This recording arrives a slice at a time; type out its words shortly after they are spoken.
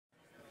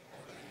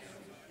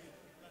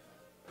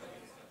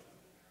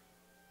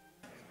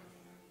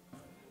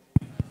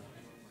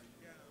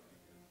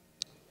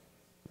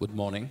Good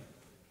morning.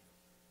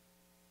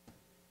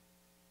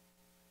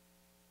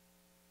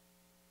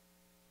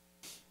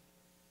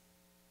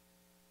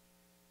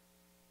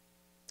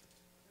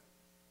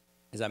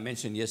 As I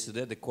mentioned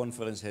yesterday, the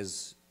conference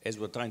has, as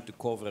we're trying to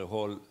cover a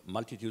whole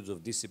multitudes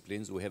of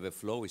disciplines, we have a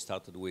flow. We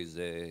started with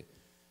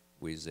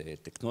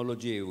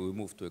technology, we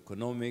moved to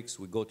economics,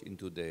 we got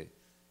into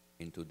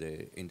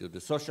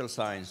the social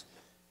science,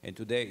 and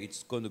today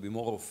it's going to be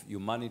more of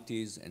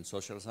humanities and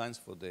social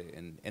science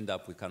and end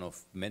up with kind of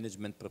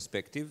management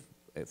perspective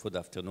for the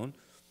afternoon.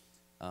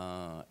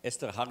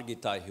 Esther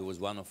Hargitai, who was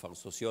one of our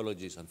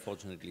sociologists,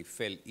 unfortunately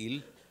fell ill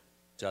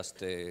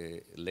just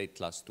late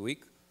last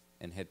week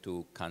and had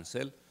to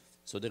cancel.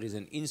 So there is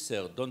an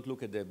insert, don't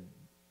look at the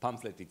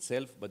pamphlet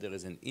itself, but there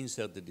is an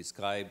insert that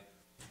describes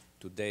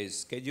today's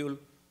schedule.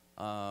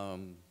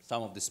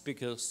 Some of the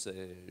speakers,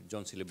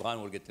 John C.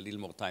 LeBron will get a little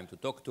more time to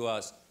talk to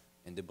us,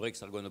 and the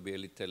breaks are going to be a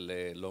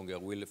little longer.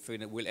 We'll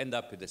end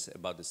up at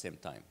about the same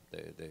time.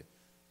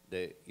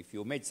 If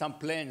you made some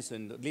plans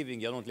and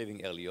leaving, you're not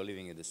leaving early, you're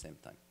leaving at the same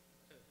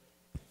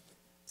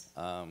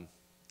time.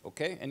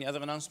 Okay, any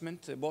other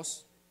announcement,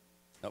 boss?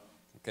 No,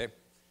 okay.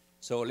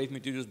 So let me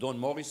introduce Don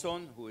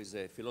Morrison, who is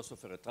a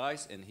philosopher at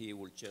Rice, and he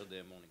will chair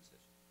the morning session.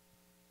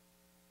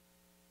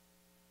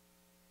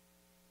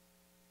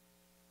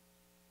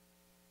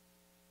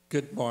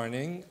 Good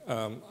morning.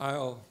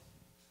 I'll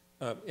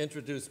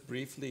introduce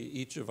briefly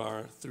each of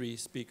our three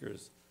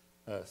speakers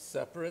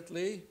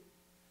separately.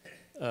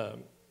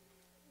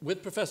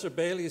 With Professor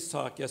Bailey's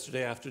talk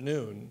yesterday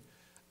afternoon,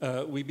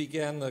 we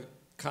began the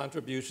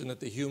contribution that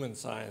the human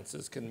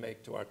sciences can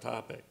make to our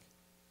topic.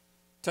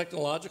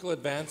 Technological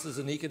advances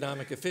in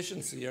economic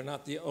efficiency are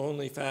not the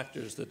only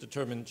factors that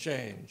determine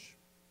change.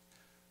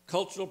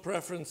 Cultural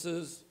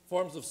preferences,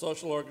 forms of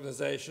social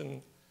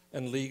organization,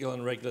 and legal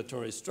and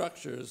regulatory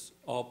structures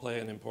all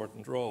play an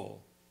important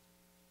role.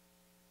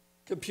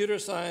 Computer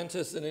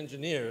scientists and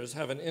engineers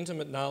have an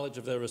intimate knowledge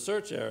of their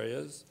research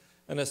areas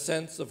and a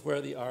sense of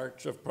where the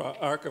arc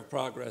of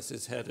progress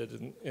is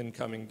headed in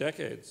coming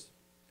decades.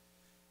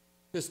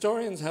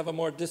 Historians have a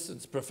more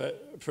distant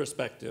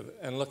perspective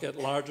and look at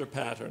larger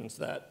patterns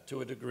that, to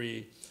a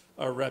degree,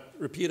 are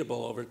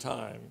repeatable over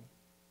time.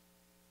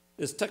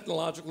 Is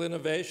technological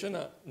innovation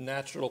a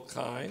natural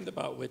kind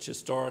about which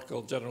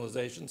historical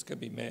generalizations can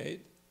be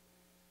made?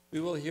 We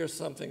will hear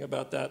something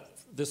about that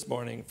this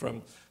morning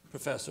from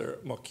Professor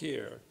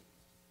Mokyr.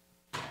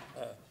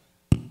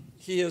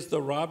 He is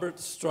the Robert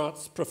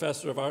Strauss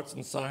Professor of Arts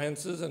and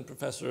Sciences and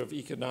Professor of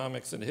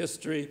Economics and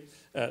History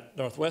at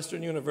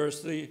Northwestern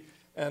University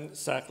and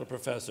Sackler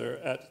Professor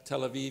at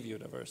Tel Aviv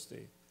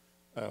University.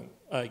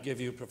 I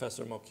give you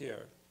Professor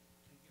Mokyr.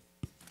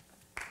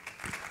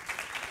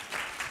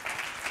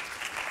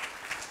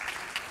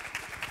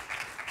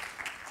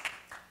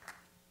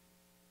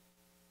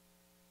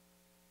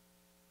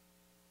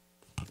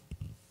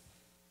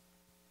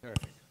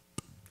 Perfect.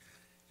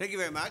 Thank you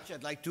very much.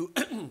 I'd like to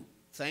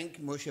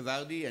thank Moshe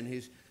Vardi and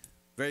his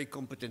very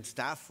competent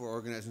staff for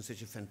organizing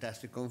such a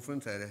fantastic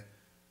conference. I had a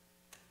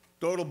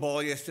total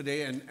ball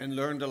yesterday and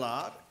learned a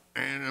lot.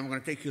 And I'm going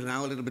to take you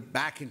now a little bit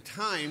back in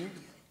time.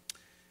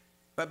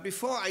 But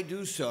before I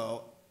do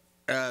so,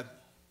 yeah,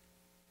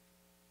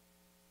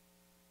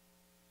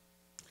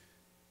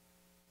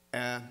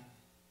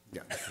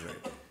 that's right.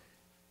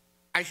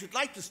 I should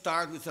like to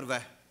start with sort of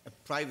a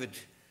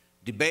private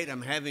debate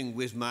I'm having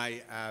with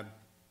my,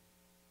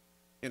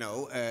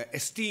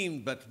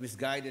 esteemed but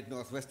misguided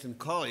Northwestern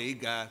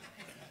colleague,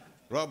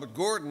 Robert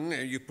Gordon.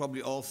 And you've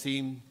probably all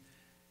seen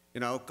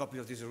a copy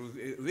of these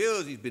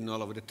reviews. He's been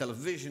all over the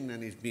television,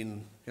 and he's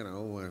been,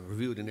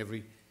 reviewed in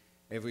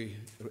every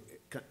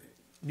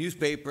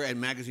newspaper and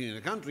magazine in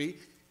the country.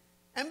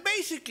 And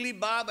basically,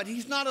 Bob, but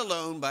he's not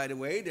alone, by the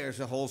way. There's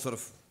a whole sort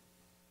of,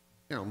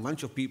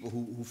 bunch of people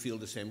who feel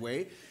the same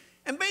way.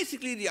 And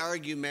basically, the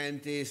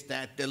argument is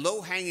that the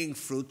low-hanging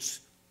fruits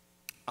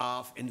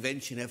of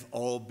invention have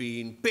all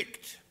been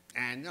picked.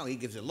 And he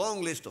gives a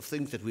long list of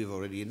things that we've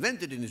already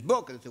invented in his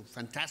book, and it's a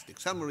fantastic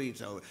summary.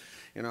 So,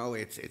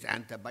 it's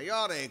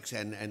antibiotics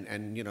and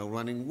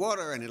running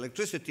water and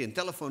electricity and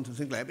telephones and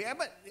things like that. Yeah,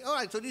 but all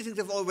right, so these things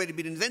have already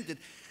been invented.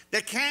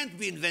 They can't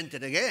be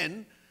invented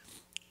again.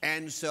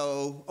 And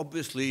so,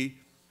 obviously,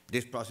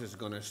 this process is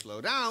going to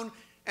slow down.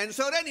 And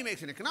so then he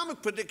makes an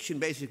economic prediction,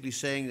 basically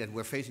saying that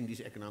we're facing these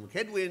economic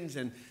headwinds,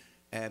 and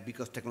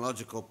because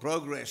technological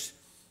progress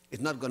is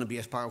not going to be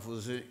as powerful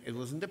as it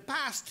was in the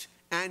past,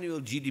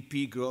 annual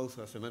GDP growth,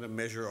 or some other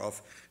measure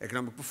of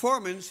economic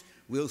performance,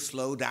 will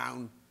slow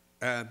down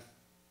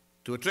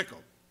to a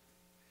trickle.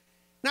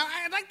 Now,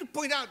 I'd like to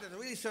point out that there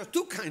really are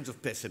two kinds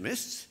of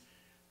pessimists.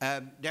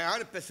 There are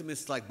the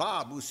pessimists like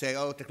Bob who say,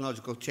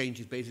 technological change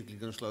is basically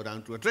going to slow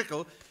down to a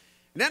trickle.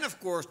 And then, of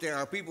course, there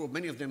are people,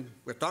 many of them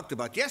were talked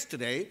about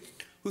yesterday,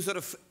 who sort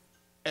of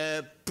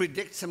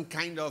predict some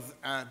kind of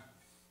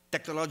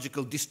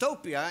technological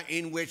dystopia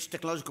in which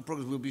technological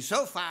progress will be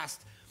so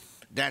fast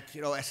that,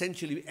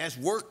 essentially, as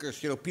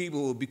workers,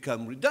 people will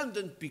become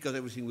redundant because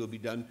everything will be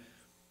done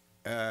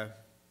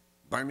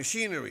by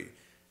machinery.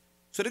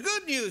 So the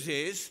good news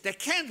is they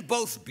can't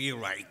both be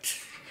right.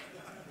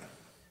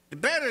 The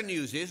better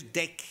news is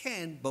they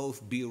can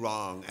both be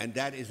wrong, and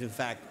that is in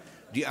fact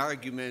the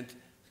argument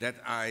that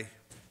I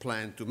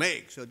plan to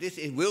make. So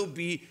it will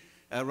be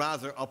a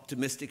rather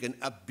optimistic and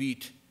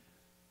upbeat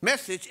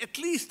message, at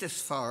least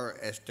as far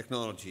as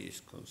technology is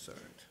concerned.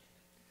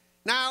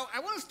 Now, I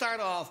want to start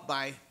off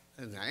by,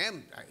 and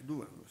I'm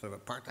sort of a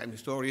part-time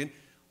historian,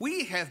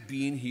 we have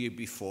been here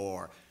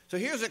before. So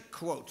here's a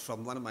quote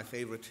from one of my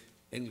favorite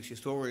English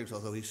historians,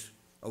 although he's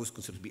always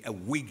considered to be a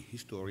Whig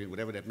historian,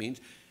 whatever that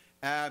means.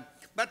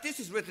 But this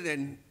is written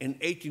in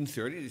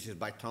 1830. This is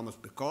by Thomas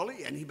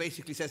Macaulay, and he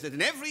basically says that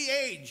in every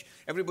age,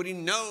 everybody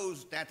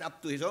knows that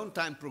up to his own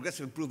time,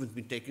 progressive improvement has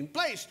been taking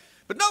place,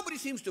 but nobody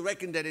seems to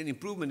reckon that an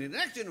improvement in the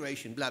next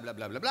generation, blah, blah,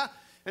 blah, blah, blah.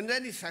 And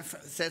then he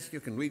says, you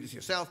can read this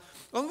yourself,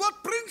 on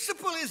what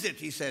principle is it,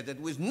 he said,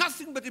 that with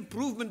nothing but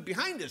improvement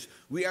behind us,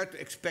 we are to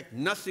expect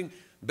nothing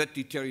but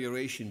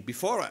deterioration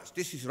before us.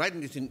 This is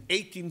writing this in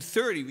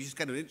 1830, which is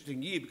kind of an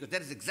interesting year, because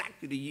that is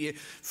exactly the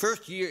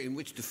first year in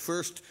which the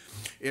first,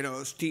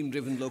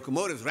 steam-driven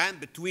locomotives ran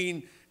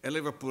between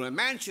Liverpool and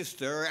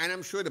Manchester, and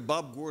I'm sure the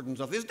Bob Gordons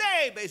of his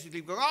day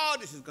basically go, oh,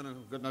 this is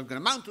not going to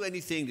amount to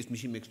anything, this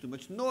machine makes too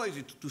much noise,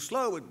 it's too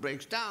slow, it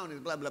breaks down, it's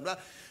blah, blah, blah.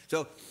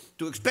 So,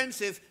 too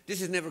expensive,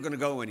 this is never going to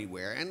go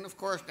anywhere. And of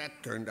course,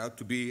 that turned out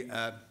to be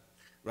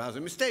rather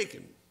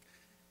mistaken.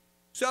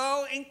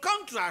 So, in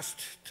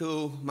contrast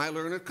to my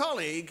learned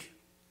colleague,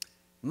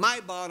 my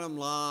bottom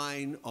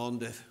line on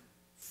the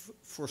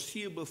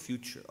foreseeable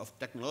future of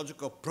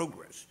technological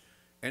progress,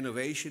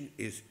 innovation,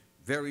 is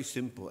very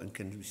simple and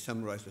can be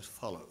summarized as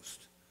follows.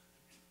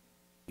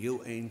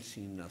 You ain't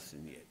seen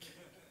nothing yet.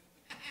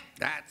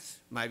 That's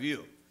my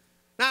view.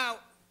 Now,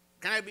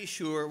 can I be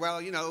sure?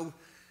 Well,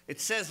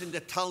 it says in the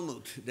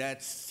Talmud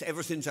that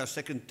ever since our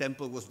second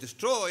temple was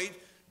destroyed,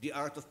 the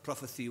art of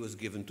prophecy was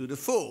given to the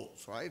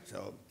fools, right?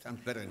 So, sounds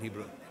better in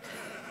Hebrew.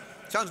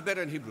 Sounds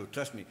better in Hebrew,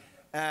 trust me.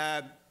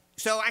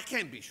 So I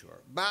can't be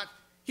sure. But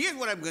here's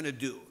what I'm going to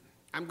do.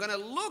 I'm going to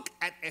look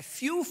at a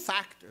few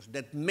factors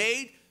that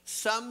made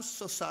some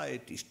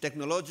societies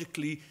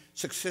technologically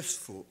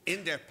successful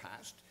in their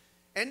past.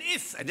 And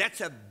if, and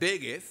that's a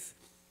big if,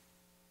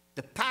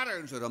 the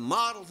patterns or the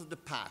models of the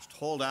past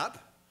hold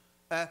up,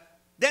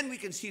 then we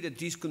can see that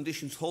these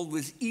conditions hold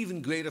with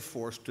even greater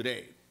force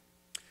today.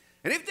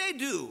 And if they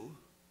do,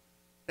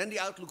 then the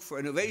outlook for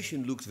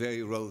innovation looks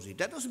very rosy.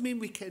 That doesn't mean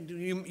we can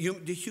do,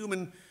 the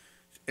human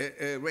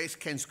race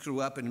can screw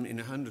up in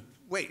 100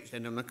 ways,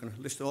 and I'm not going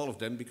to list all of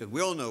them because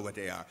we all know what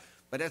they are.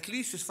 But at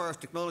least as far as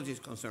technology is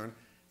concerned,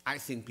 I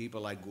think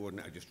people like Gordon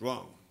are just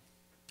wrong.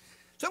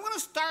 So I'm going to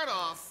start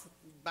off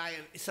by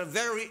it's a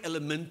very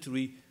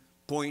elementary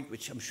point,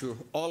 which I'm sure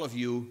all of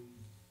you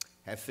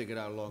have figured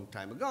out a long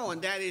time ago,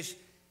 and that is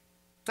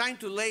trying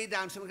to lay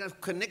down some kind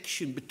of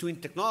connection between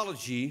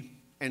technology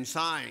and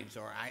science,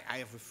 or I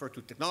have referred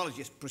to technology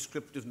as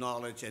prescriptive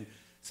knowledge and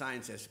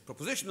science as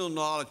propositional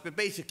knowledge, but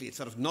basically it's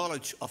sort of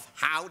knowledge of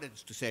how, that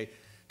is to say,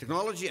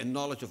 technology, and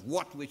knowledge of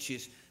what, which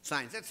is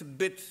science. That's a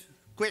bit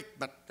quick,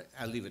 but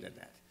I'll leave it at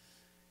that.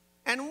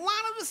 And one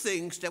of the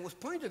things that was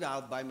pointed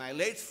out by my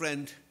late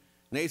friend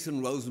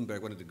Nathan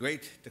Rosenberg, one of the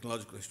great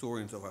technological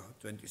historians of our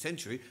 20th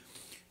century,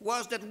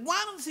 was that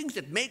one of the things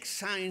that makes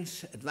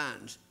science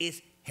advance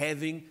is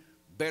having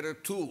better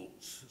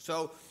tools.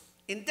 So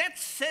in that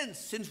sense,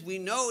 since we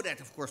know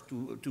that, of course,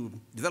 to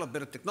develop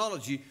better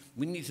technology,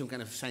 we need some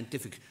kind of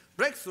scientific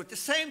breakthrough. At the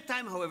same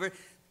time, however,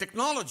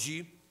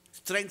 technology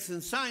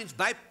strengthens science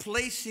by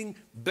placing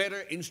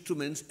better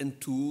instruments and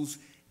tools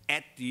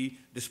at the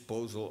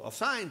disposal of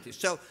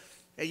scientists. So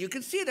you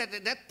can see that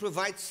that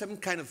provides some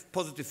kind of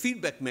positive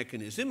feedback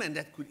mechanism, and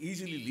that could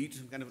easily lead to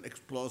some kind of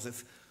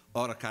explosive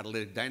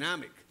autocatalytic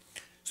dynamic.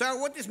 So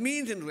what this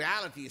means in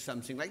reality is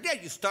something like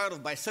that. You start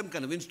off by some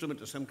kind of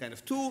instrument or some kind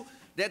of tool.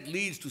 That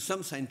leads to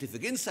some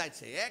scientific insight,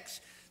 say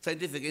X.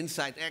 Scientific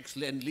insight X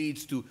then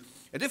leads to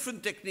a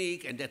different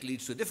technique, and that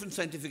leads to a different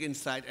scientific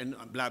insight, and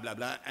blah, blah,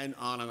 blah, and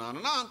on and on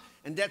and on.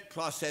 And that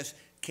process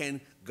can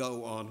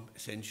go on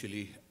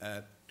essentially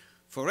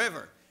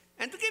forever.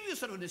 And to give you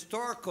sort of an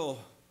historical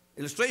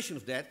illustration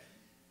of that,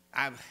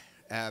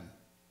 let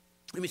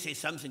me say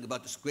something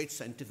about this great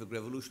scientific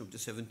revolution of the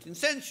 17th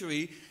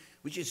century,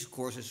 which is, of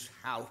course, is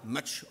how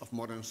much of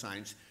modern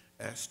science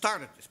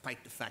started,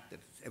 despite the fact that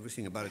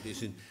everything about it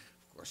is, of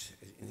course,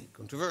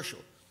 controversial.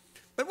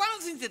 But one of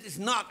the things that is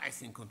not, I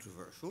think,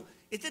 controversial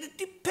is that it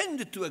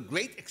depended to a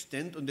great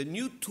extent on the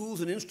new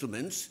tools and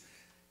instruments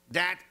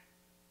that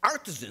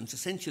artisans,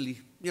 essentially,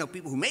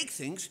 people who make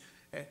things,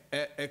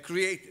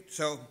 created.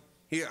 So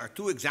here are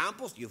two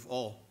examples you've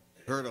all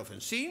heard of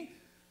and seen.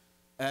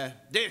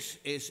 This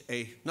is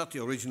not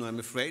the original, I'm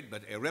afraid,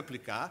 but a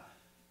replica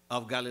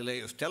of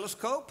Galileo's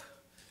telescope.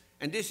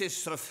 And this is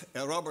sort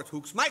of Robert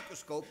Hooke's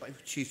microscope, by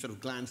which he sort of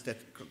glanced at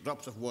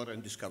drops of water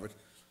and discovered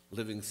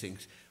living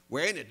things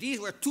were in it. These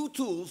were two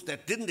tools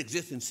that didn't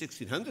exist in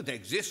 1600. They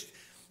exist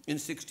in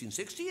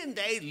 1660, and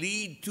they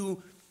lead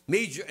to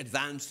major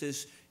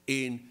advances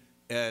in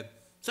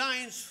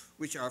science,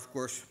 which are, of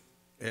course,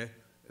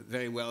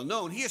 very well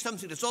known. Here's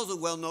something that's also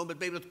well known, but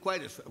maybe not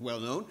quite as well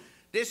known.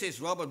 This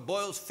is Robert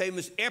Boyle's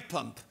famous air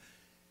pump.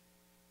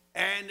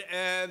 And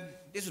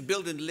this was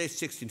built in the late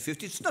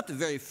 1650s. It's not the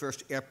very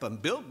first air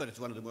pump built, but it's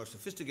one of the more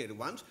sophisticated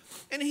ones.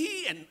 And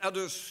he and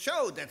others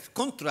showed that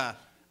contra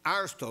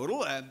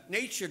Aristotle,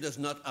 nature does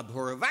not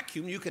abhor a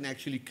vacuum. You can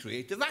actually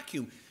create a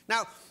vacuum.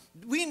 Now,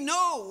 we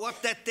know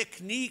what that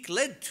technique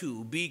led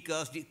to,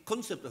 because the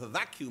concept of a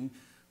vacuum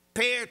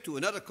paired to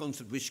another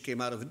concept which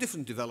came out of a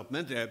different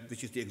development,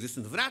 which is the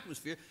existence of an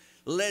atmosphere,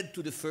 led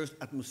to the first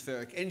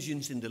atmospheric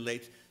engines in the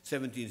late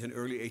 17th and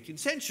early 18th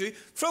century,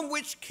 from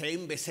which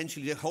came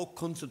essentially the whole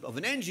concept of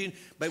an engine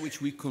by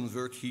which we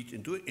convert heat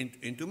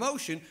into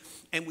motion,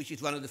 and which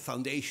is one of the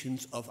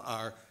foundations of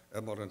our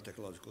modern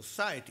technological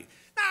society.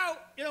 Now,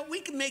 you know,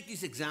 we can make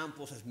these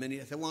examples as many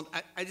as I want.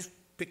 I just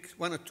pick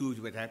one or two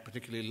that I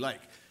particularly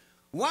like.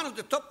 One of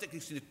the top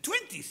techniques in the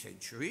 20th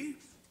century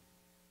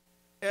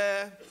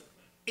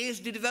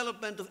is the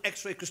development of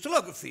X-ray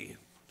crystallography,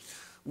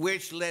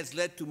 which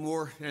led to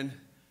more than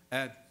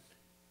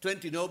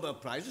 20 Nobel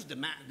Prizes. The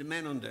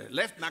man on the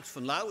left, Max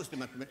von Laue, is the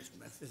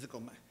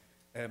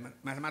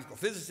mathematical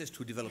physicist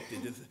who developed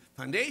the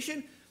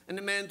foundation, and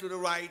the man to the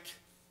right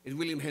is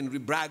William Henry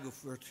Bragg,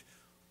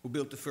 who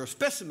built the first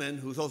specimen,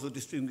 who's also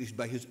distinguished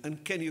by his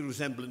uncanny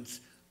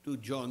resemblance to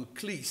John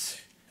Cleese,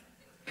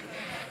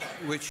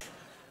 which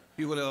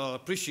you will all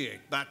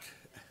appreciate. But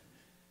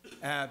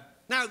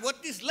now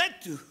what this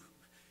led to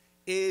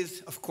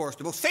is, of course,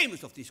 the most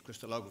famous of these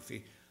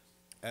crystallography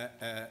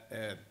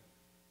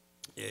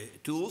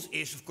tools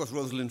is, of course,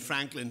 Rosalind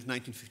Franklin's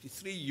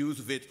 1953 use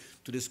of it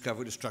to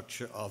discover the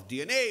structure of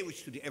DNA,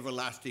 which, to the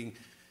everlasting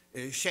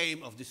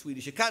shame of the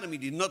Swedish Academy,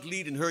 did not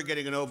lead in her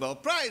getting a Nobel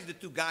Prize. The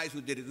two guys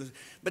who did it,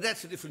 but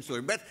that's a different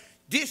story. But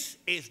this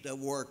is the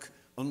work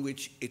on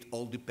which it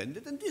all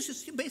depended, and this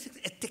is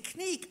basically a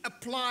technique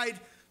applied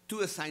to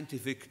a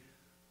scientific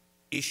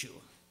issue.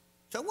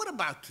 So what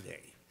about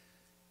today?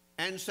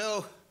 And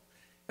so,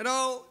 you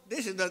know,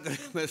 this is not going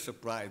to be a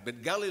surprise,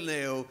 but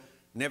Galileo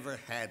never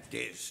had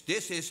this.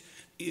 This is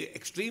an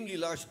extremely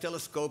large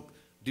telescope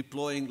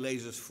deploying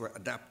lasers for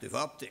adaptive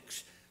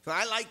optics. So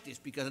I like this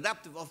because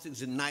adaptive optics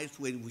is a nice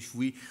way in which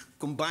we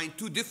combine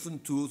two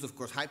different tools, of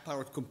course,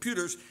 high-powered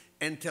computers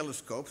and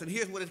telescopes. And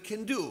here's what it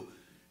can do.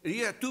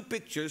 Here are two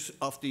pictures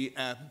of the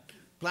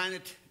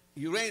planet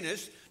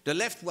Uranus. The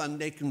left one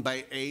taken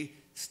by a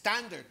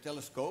standard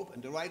telescope,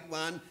 and the right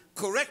one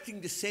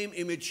correcting the same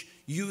image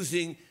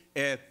using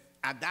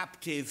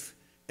adaptive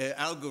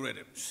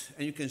algorithms.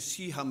 And you can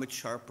see how much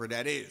sharper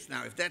that is.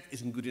 Now, if that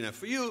isn't good enough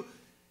for you,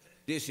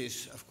 this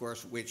is, of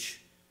course,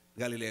 which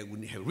Galileo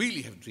wouldn't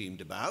really have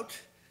dreamed about.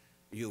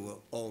 You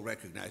will all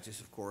recognize this,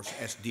 of course,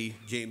 as the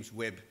James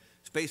Webb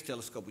Space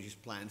Telescope, which is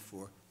planned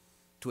for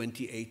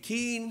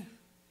 2018,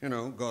 you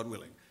know, God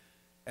willing.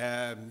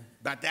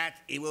 But that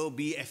it will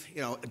be,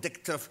 you know,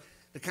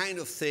 the kind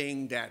of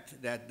thing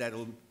that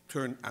will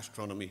turn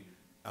astronomy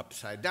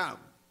upside down.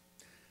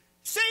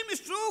 Same is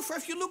true for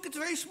if you look at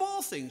very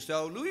small things.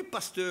 So Louis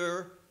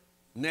Pasteur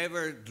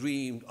never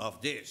dreamed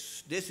of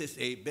this. This is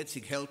a Betsy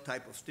Hell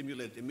type of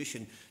stimulated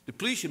emission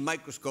depletion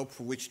microscope,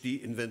 for which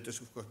the inventors,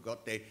 of course, got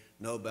a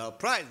Nobel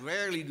Prize.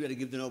 Rarely do they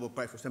give the Nobel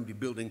Prize for somebody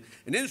building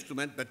an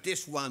instrument, but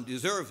this one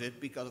deserves it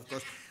because, of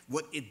course,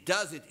 what it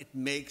does, it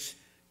makes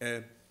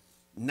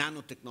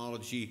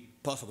nanotechnology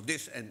possible,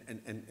 this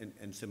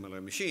and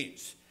similar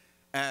machines.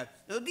 Now,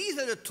 these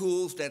are the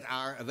tools that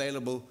are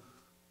available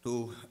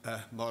to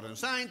modern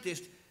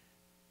scientists.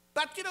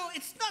 But, you know,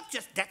 it's not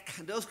just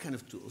those kind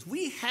of tools.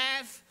 We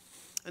have,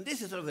 and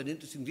this is sort of an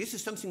interesting, this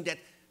is something that,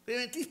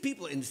 at least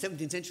people in the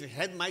 17th century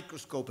had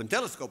microscope and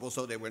telescope,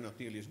 although they were not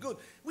nearly as good.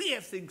 We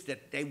have things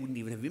that they wouldn't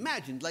even have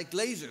imagined, like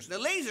lasers. Now,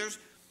 lasers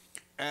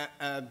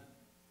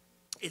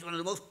is one of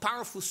the most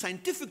powerful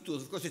scientific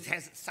tools. Of course, it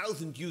has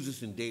 1,000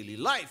 uses in daily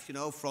life, you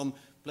know, from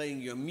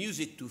playing your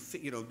music to,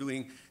 you know,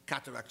 doing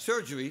cataract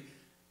surgery.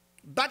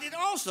 But it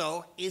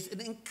also is an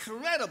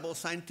incredible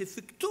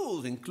scientific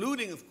tool,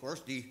 including, of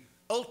course, the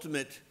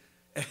ultimate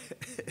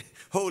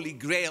holy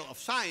grail of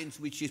science,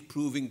 which is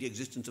proving the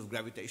existence of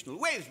gravitational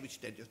waves, which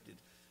they just did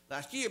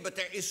last year. But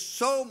there is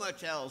so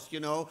much else, you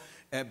know,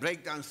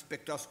 breakdown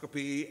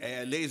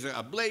spectroscopy, laser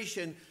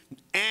ablation,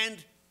 and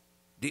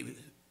the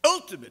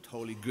ultimate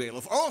holy grail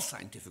of all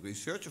scientific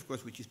research, of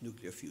course, which is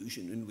nuclear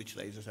fusion, in which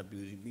lasers are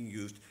being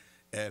used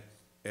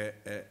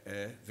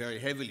very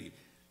heavily.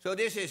 So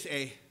this is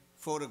a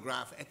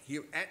photograph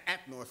here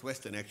at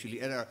Northwestern, actually,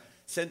 at our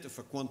Center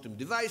for Quantum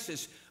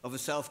Devices, of a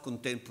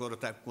self-contained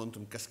prototype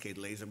quantum cascade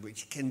laser,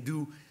 which can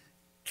do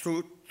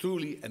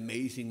truly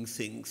amazing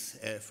things,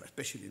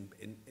 especially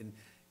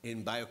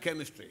in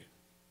biochemistry.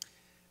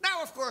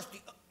 Now, of course,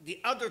 the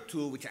other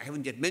tool, which I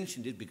haven't yet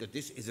mentioned it, because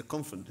this is a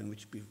conference in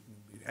which we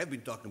have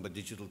been talking about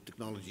digital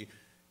technology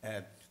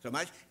so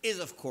much, is,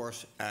 of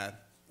course,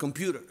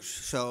 computers.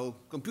 So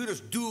computers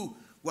do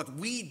what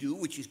we do,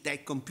 which is they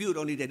compute,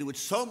 only they do it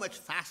so much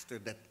faster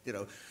that, you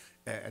know,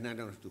 and I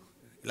don't have to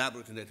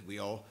elaborate on that, we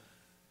all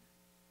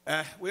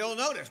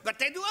know this. But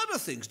they do other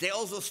things. They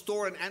also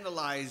store and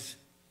analyze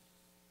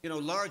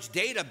large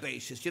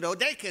databases,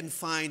 they can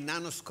find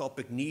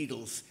nanoscopic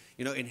needles,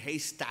 in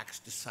haystacks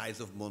the size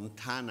of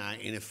Montana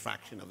in a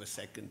fraction of a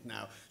second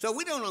now. So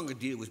we no longer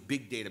deal with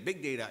big data.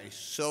 Big data is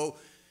so,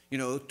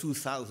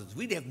 2000s.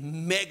 We have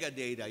mega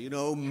data,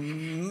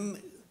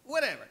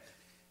 whatever.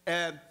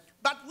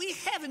 But we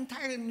have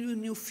entirely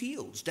new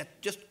fields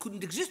that just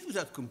couldn't exist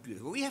without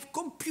computers. We have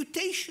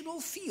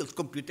computational fields,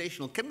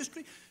 computational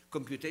chemistry,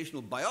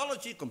 computational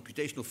biology,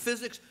 computational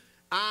physics,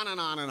 on and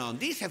on and on.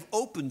 These have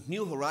opened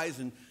new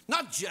horizons,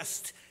 not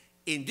just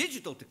in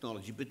digital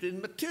technology, but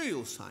in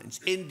material science,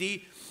 in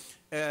the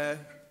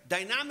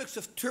dynamics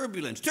of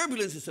turbulence.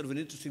 Turbulence is sort of an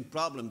interesting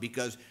problem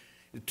because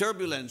the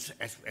turbulence,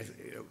 as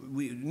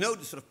we know,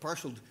 the sort of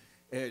partial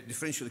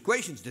differential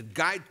equations that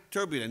guide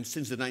turbulence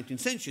since the 19th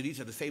century. These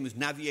are the famous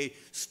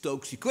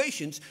Navier-Stokes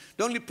equations.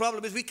 The only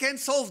problem is we can't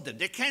solve them.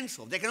 They're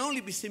cancelled. They can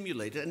only be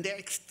simulated, and they're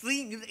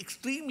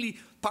extremely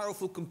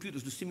powerful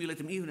computers to simulate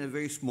them even at a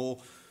very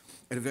small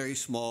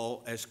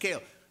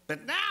scale.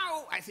 But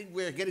now I think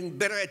we're getting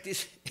better at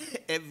this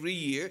every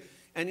year.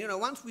 And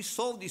once we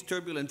solve these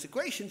turbulence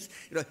equations,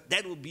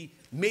 that will be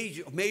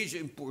major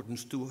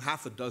importance to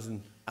half a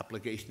dozen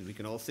applications we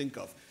can all think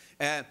of.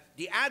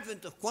 The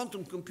advent of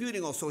quantum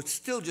computing also, it's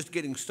still just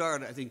getting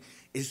started, I think,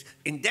 is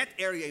in that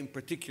area in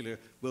particular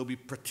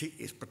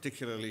is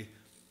particularly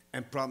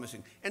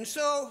promising. And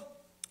so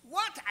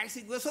what I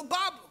think, so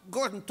Bob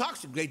Gordon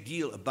talks a great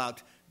deal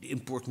about the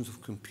importance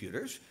of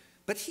computers,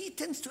 but he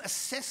tends to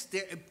assess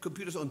their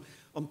computers on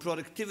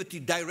productivity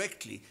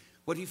directly.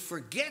 What he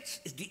forgets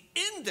is the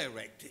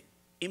indirect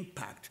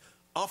impact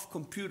of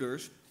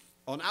computers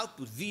on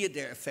output via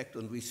their effect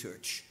on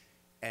research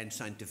and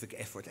scientific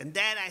effort. And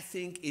that, I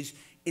think, is,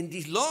 in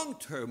the long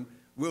term,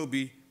 will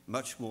be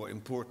much more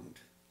important.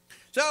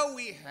 So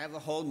we have a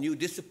whole new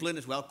discipline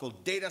as well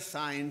called data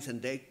science,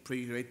 and they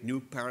create new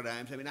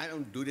paradigms. I mean, I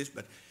don't do this,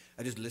 but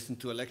I just listened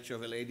to a lecture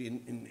of a lady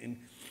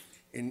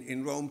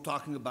in Rome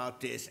talking about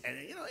this. And,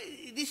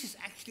 this is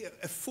actually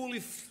a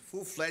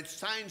full-fledged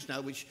science now,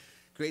 which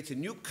creates a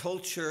new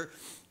culture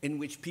in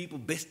which people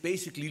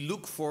basically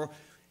look for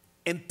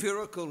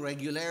empirical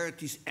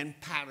regularities and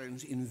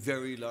patterns in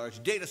very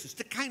large data sets,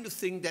 the kind of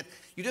thing that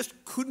you just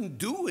couldn't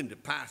do in the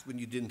past when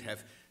you didn't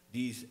have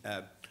these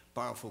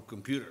powerful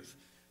computers.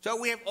 So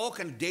we have all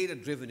kind of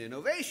data-driven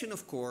innovation,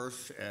 of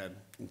course,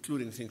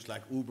 including things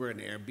like Uber and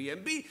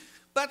Airbnb,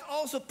 but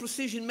also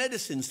precision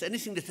medicines.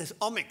 Anything that has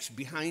omics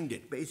behind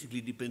it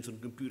basically depends on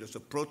computers. So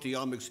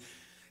proteomics,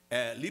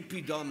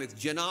 lipidomics,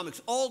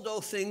 genomics, all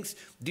those things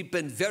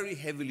depend very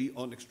heavily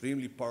on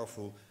extremely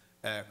powerful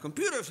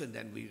computers, and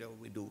then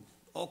we do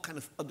all kind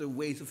of other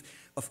ways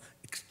of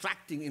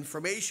extracting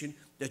information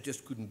that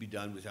just couldn't be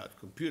done without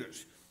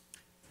computers.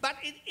 But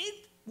it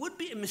would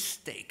be a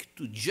mistake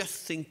to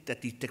just think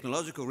that the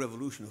technological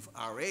revolution of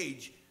our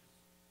age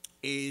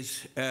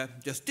is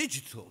just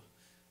digital,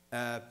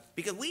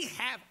 because we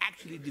have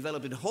actually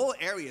developed in whole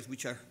areas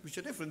which are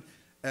different,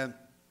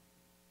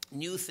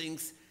 new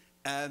things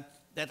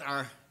that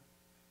are,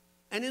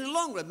 and in the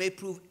long run may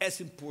prove as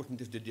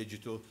important as the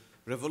digital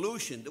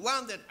revolution. The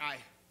one that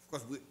of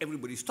course,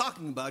 everybody's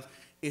talking about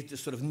is the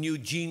sort of new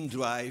gene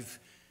drive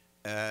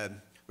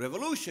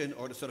revolution,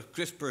 or the sort of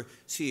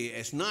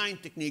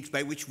CRISPR-Cas9 techniques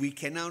by which we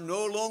can now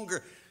no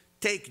longer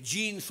take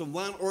genes from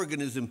one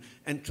organism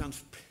and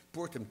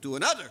transport them to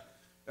another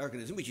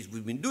organism, which is,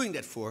 we've been doing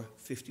that for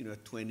 15 or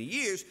 20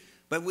 years,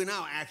 but we're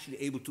now actually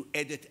able to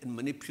edit and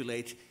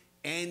manipulate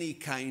any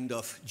kind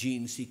of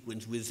gene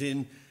sequence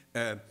within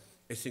a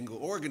single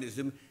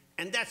organism,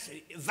 and that's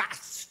a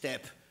vast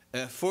step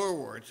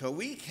forward. So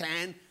we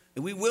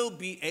will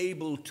be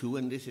able to,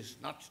 and this is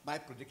not my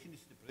prediction,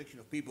 it's the prediction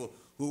of people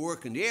who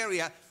work in the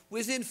area,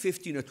 within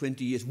 15 or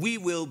 20 years, we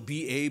will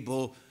be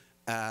able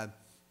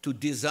to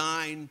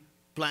design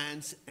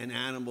plants and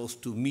animals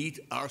to meet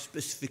our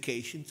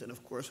specifications, and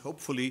of course,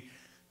 hopefully,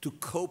 to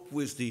cope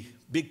with the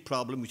big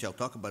problem, which I'll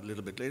talk about a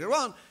little bit later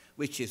on,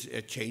 which is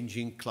a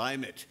changing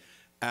climate.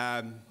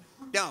 Now,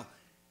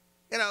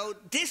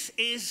 this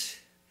is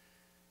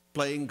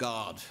playing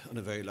God on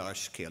a very large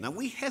scale. Now,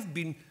 we have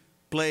been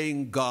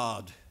playing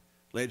God,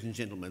 ladies and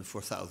gentlemen,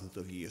 for thousands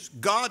of years.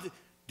 God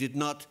did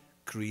not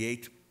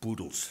create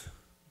poodles.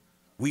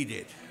 We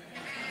did.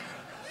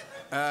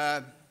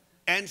 But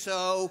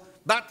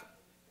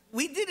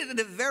we did it in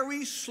a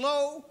very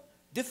slow,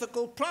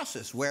 difficult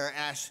process,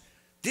 whereas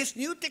this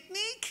new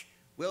technique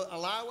will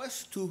allow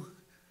us to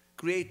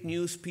create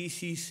new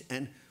species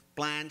and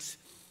plants,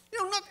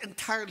 not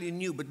entirely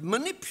new, but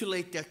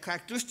manipulate their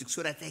characteristics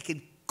so that they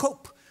can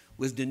cope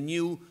with the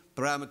new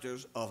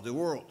parameters of the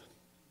world.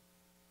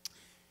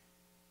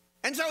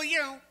 And so,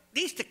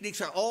 these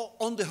techniques are all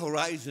on the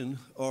horizon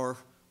or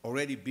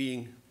already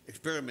being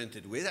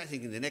experimented with. I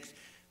think in the next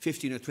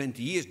 15 or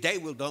 20 years, they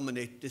will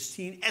dominate the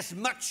scene as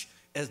much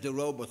as the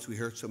robots we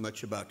heard so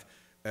much about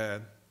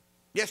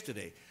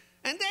yesterday.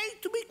 And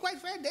to be quite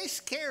fair, they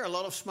scare a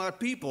lot of smart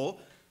people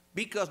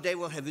because they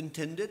will have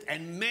intended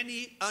and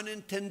many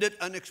unintended,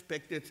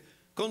 unexpected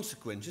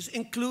consequences,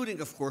 including,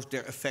 of course,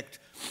 their effect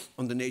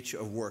on the nature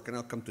of work. And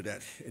I'll come to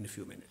that in a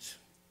few minutes.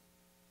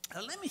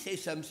 Let me say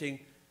something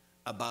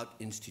about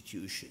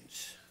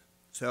institutions.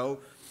 So,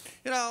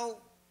 you know,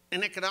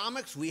 in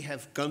economics, we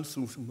have gone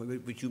through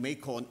what you may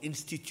call an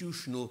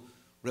institutional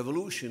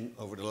revolution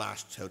over the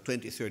last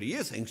 20, 30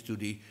 years, thanks to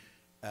the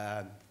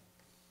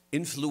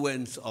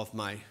influence of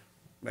my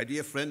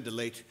dear friend, the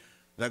late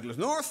Douglas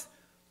North.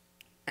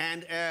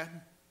 And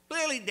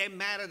clearly, they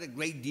mattered a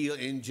great deal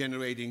in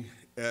generating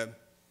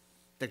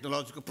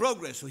technological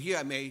progress. So here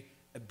I may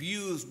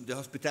abuse the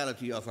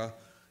hospitality of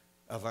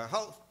our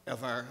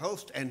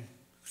host and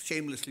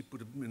shamelessly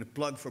put in a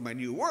plug for my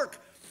new work,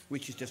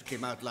 which just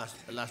came out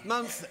last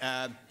month.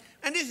 And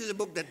this is a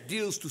book that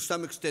deals to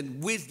some extent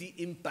with the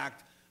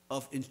impact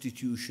of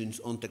institutions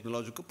on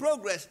technological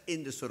progress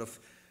in the sort of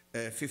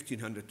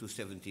 1500 to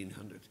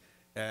 1700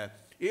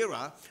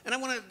 era. And I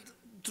want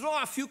to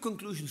draw a few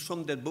conclusions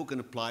from that book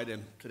and apply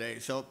them today.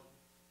 So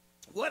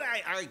what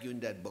I argue in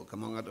that book,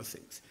 among other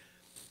things,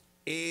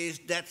 is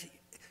that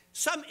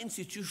some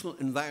institutional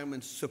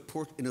environments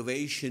support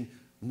innovation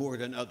more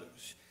than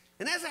others.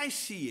 And as I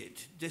see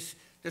it,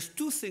 there's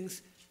two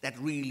things that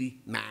really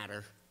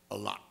matter a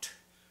lot.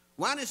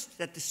 One is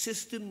that the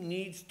system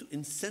needs to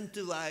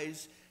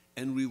incentivize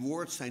and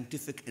reward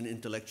scientific and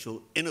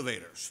intellectual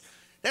innovators.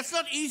 That's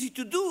not easy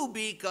to do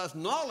because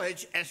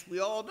knowledge, as we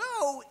all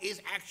know,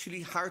 is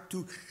actually hard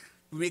to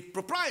make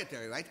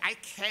proprietary, right? I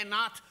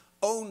cannot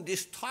own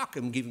this talk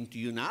I'm giving to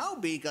you now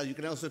because you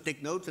can also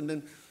take notes and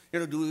then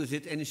do with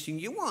it anything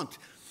you want.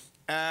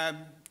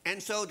 And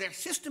so their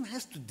system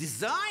has to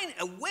design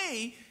a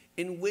way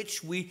in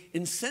which we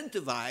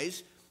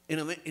incentivize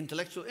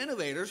intellectual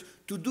innovators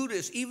to do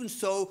this, even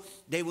so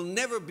they will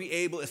never be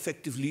able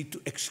effectively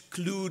to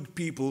exclude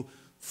people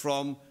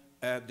from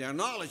their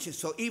knowledge. And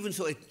so even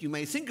so, you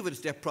may think of it as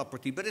their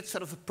property, but it's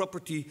sort of a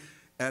property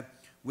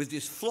with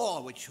this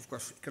flaw, which, of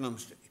course,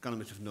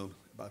 economists have known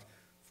about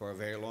for a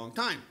very long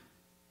time.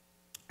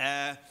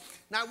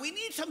 Now, we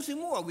need something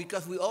more,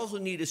 because we also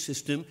need a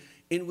system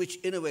in which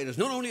innovators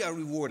not only are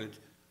rewarded,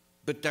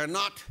 but they're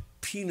not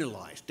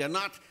penalized. They're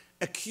not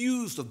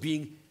accused of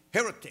being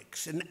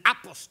heretics and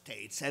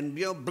apostates and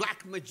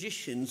black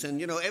magicians.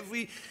 And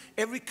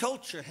every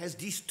culture has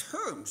these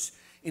terms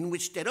in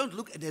which they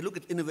look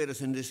at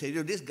innovators and they say,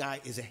 this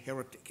guy is a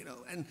heretic.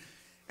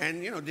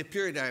 And the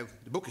period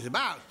the book is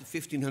about, the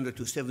 1500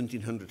 to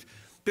 1700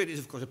 period, is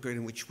of course a period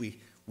in which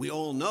we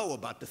all know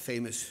about the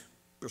famous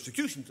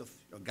persecutions of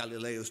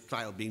Galileo's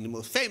trial being the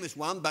most famous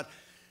one, but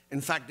in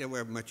fact, there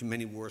were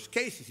many worse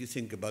cases. You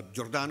think about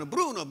Giordano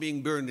Bruno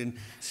being burned in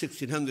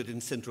 1600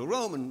 in central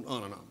Rome, and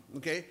on,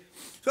 okay?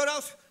 So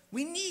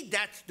we need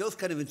those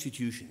kind of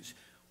institutions.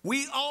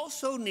 We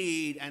also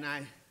need, and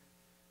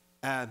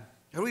I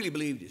really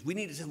believe this, we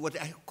need what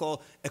I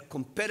call a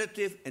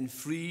competitive and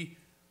free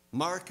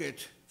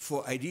market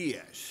for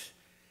ideas,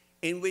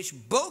 in which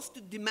both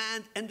the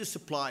demand and the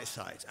supply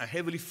sides are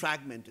heavily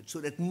fragmented,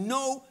 so that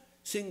no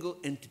single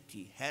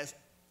entity has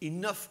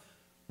enough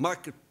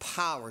market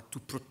power to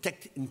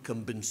protect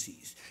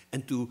incumbencies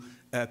and to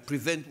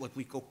prevent what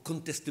we call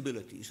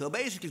contestability. So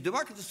basically, if the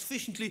market is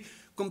sufficiently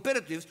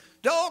competitive,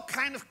 there are all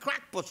kind of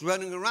crackpots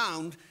running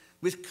around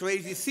with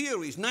crazy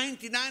theories.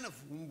 99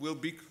 of them will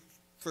be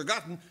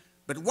forgotten,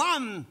 but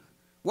one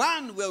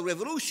will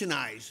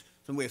revolutionize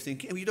some way of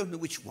thinking, and you don't know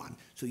which one.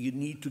 So you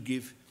need to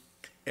give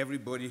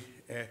everybody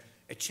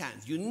a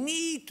chance. You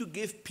need to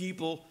give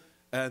people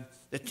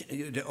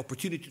the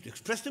opportunity to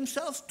express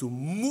themselves, to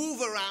move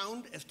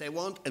around as they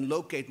want and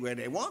locate where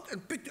they want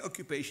and pick the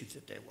occupations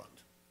that they want.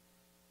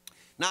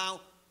 Now,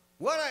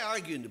 what I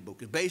argue in the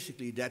book is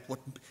basically that what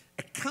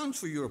accounts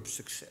for Europe's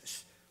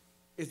success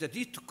is that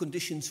these two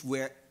conditions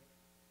were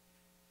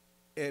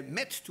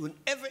met to an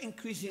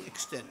ever-increasing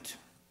extent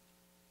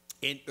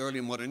in early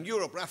modern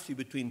Europe, roughly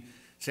between,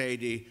 say,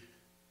 the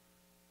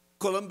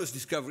Columbus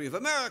discovery of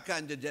America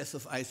and the death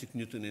of Isaac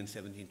Newton in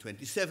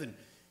 1727.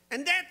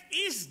 And that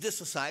is the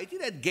society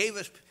that gave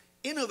us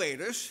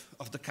innovators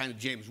of the kind of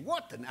James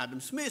Watt and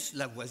Adam Smith,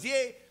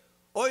 Lavoisier,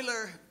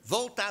 Euler,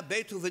 Volta,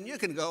 Beethoven. You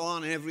can go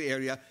on in every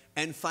area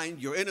and find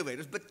your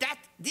innovators. But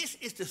this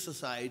is the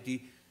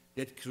society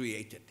that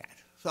created that.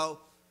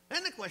 So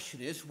then the question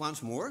is,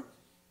 once more,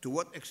 to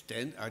what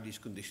extent are these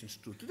conditions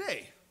true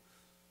today?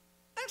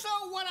 And so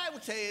what I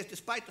would say is,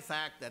 despite the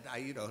fact that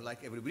I,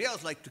 like everybody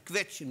else, like to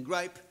kvetch and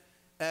gripe,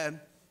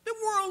 the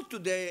world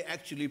today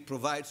actually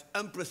provides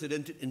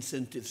unprecedented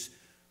incentives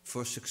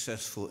for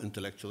successful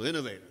intellectual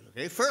innovators.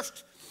 Okay?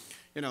 First,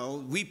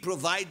 we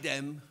provide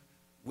them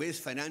with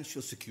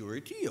financial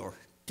security, or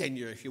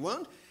tenure if you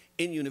want,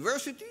 in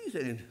universities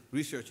and in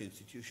research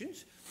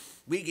institutions.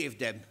 We give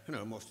them,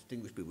 most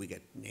distinguished people, we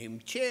get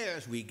named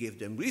chairs, we give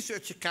them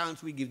research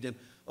accounts, we give them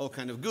all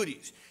kinds of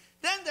goodies.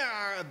 Then there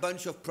are a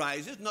bunch of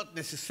prizes, not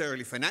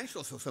necessarily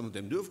financial, so some of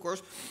them do, of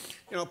course,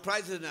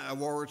 prizes and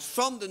awards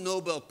from the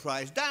Nobel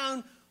Prize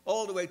down,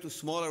 all the way to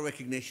smaller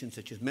recognitions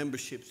such as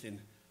memberships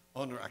in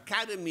honor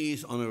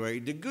academies,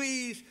 honorary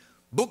degrees,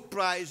 book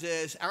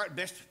prizes,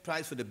 best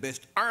prize for the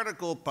best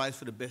article, prize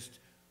for the best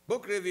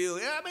book review.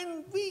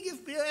 We give,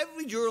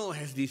 every journal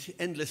has these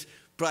endless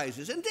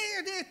prizes, and they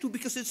are there too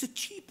because it's a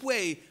cheap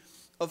way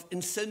of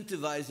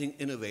incentivizing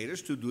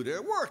innovators to do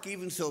their work,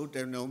 even so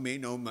there may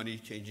no money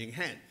changing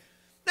hand.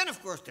 Then,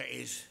 of course, there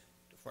is,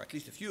 for at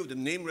least a few of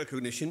them, name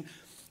recognition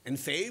and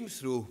fame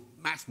through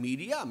mass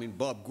media. I mean,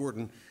 Bob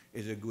Gordon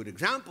is a good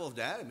example of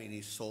that. I mean,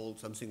 he's sold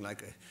something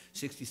like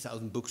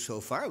 60,000 books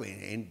so far. I mean,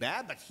 it ain't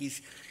bad, but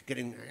he's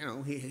getting, you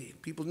know,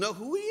 people know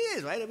who he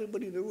is, right?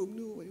 Everybody in the room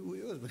knew who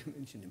he was when I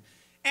mentioned him.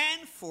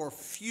 And for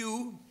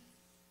few,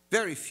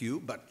 very few,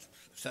 but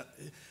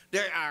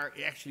there are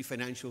actually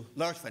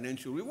large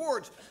financial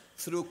rewards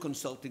through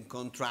consulting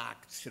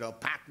contracts, you know,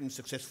 patents,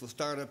 successful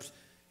startups,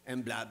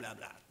 and blah, blah,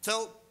 blah.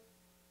 So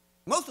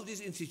most of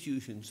these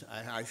institutions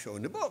I show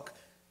in the book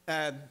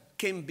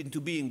came into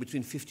being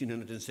between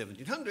 1500 and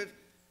 1700,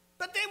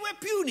 but they were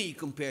puny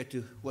compared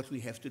to what we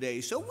have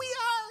today. So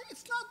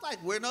it's not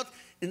like we're not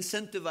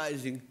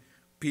incentivizing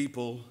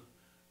people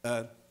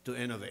to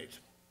innovate.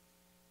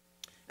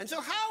 And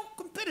so how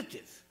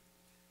competitive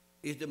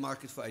is the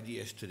market for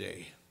ideas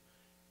today?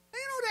 You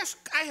know,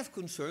 I have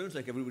concerns,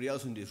 like everybody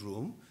else in this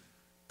room,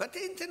 but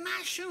the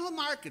international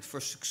market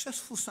for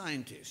successful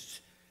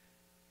scientists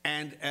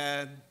and,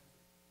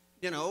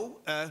 you know,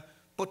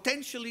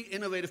 potentially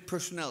innovative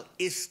personnel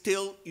is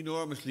still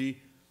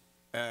enormously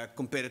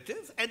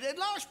competitive. And in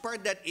large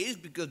part that is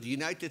because the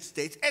United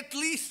States, at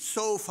least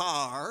so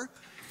far,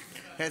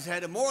 has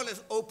had a more or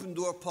less open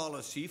door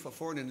policy for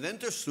foreign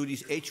inventors through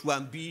these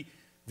H-1B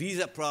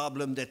visa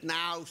problem that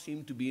now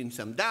seem to be in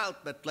some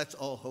doubt, but let's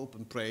all hope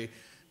and pray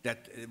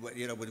that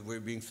you know, what we're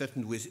being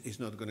threatened with is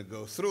not going to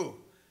go through.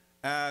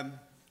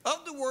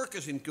 Of the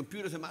workers in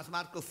computers and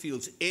mathematical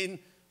fields in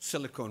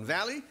Silicon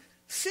Valley,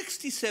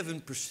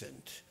 67%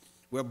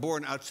 were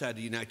born outside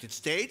the United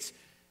States,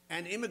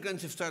 and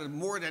immigrants have started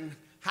more than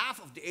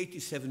half of the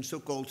 87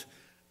 so-called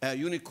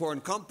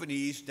unicorn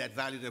companies that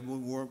value their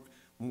work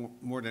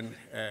more than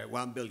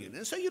 1 billion.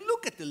 And so you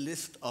look at the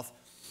list of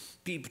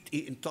people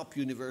in top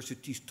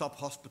universities, top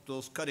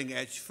hospitals,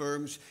 cutting-edge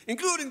firms,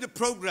 including the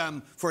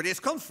program for this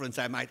conference,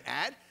 I might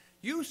add,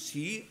 you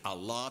see a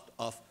lot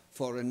of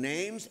foreign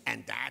names,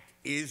 and that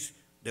is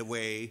the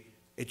way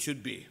it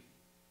should be.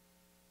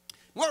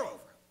 Moreover,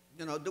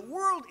 you know, the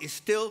world is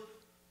still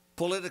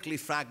politically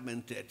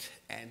fragmented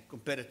and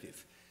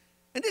competitive.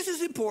 And this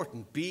is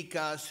important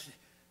because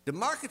the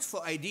market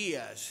for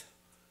ideas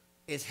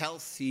is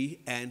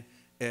healthy and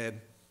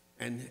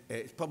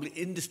it's probably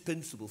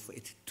indispensable for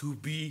it to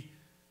be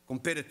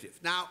competitive.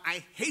 Now,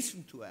 I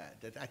hasten to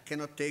add that I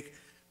cannot take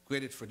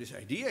credit for this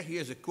idea.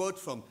 Here's a quote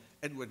from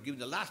Edward Gibbon,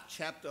 the last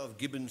chapter of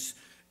Gibbon's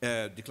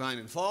Decline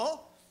and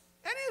Fall.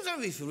 And it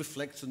always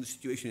reflects on the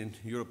situation in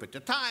Europe at the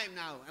time.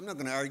 Now, I'm not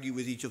going to argue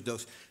with each of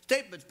those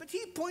statements, but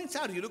he points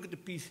out, if you look at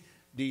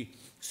the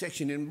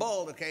section in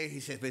bold, okay, he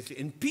says basically,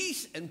 in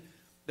peace and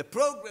the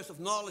progress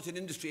of knowledge and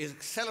industry is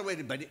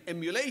accelerated by the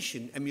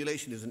emulation.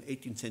 Emulation is an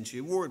 18th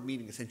century word,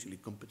 meaning essentially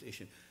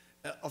competition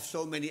of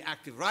so many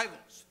active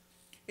rivals.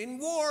 In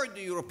war,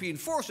 the European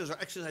forces are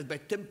exercised by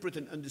temperate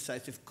and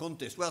undecisive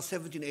contest. Well,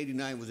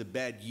 1789 was a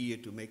bad year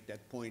to make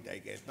that point, I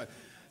guess.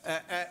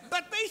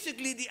 But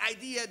basically, the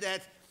idea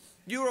that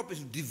Europe is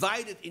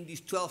divided in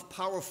these 12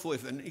 powerful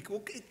and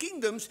equal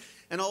kingdoms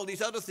and all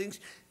these other things.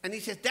 And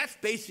he says that's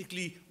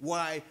basically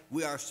why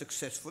we are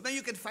successful. Now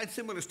you can find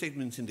similar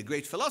statements in the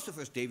great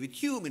philosophers, David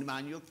Hume,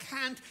 Immanuel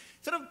Kant.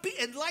 Sort of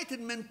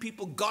Enlightenment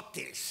people got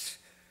this.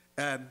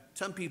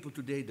 Some people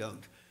today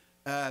don't.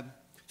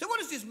 So what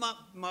does this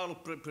model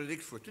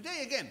predict for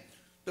today? Again,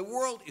 the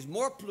world is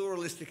more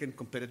pluralistic and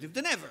competitive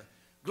than ever.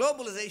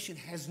 Globalization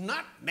has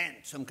not meant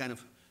some kind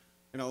of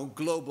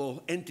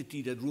global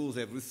entity that rules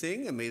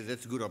everything. I mean,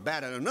 that's good or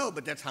bad, I don't know,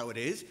 but that's how it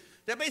is.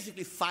 There are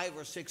basically 5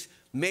 or 6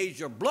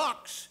 major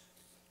blocks.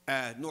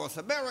 North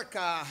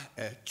America,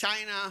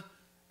 China,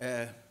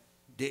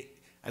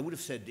 I would have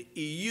said the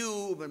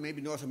EU, but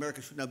maybe North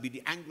America should now be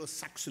the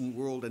Anglo-Saxon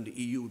world and the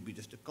EU would be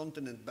just a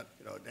continent, but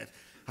that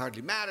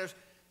hardly matters.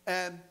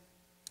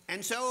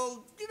 And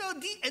so,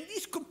 and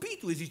these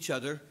compete with each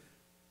other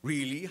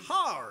really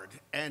hard.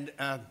 And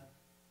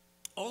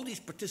all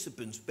these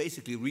participants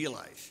basically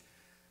realize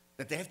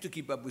that they have to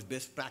keep up with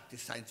best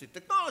practice science and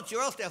technology,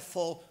 or else they'll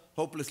fall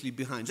hopelessly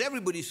behind. So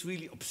everybody's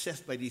really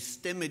obsessed by this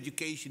STEM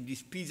education,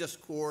 these PISA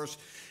scores,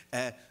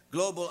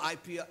 global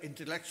IP,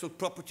 intellectual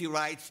property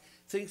rights,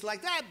 things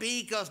like that,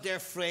 because they're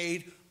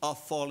afraid of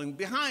falling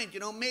behind.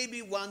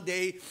 Maybe one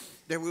day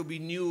there will be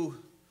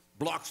new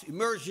blocks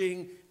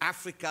emerging.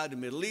 Africa, the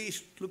Middle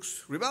East,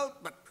 looks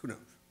remote, but who knows?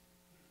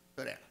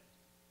 So there.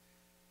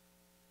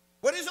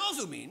 What this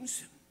also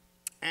means,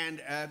 and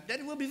that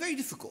it will be very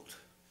difficult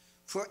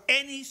for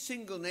any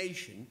single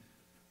nation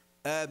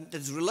that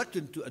is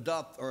reluctant to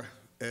adopt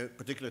a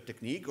particular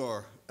technique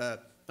or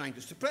trying to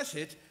suppress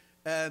it,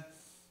 to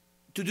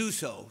do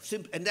so.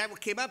 And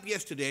that came up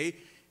yesterday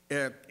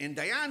in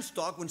Diane's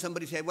talk when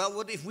somebody said, well,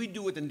 what if we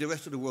do it and the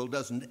rest of the world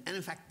doesn't? And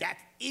in fact, that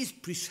is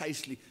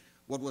precisely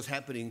what was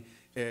happening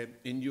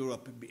in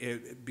Europe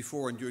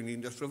before and during the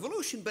Industrial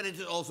Revolution, but it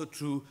is also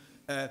true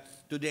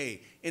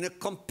today. In a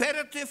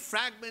competitive,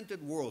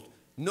 fragmented world,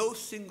 no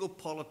single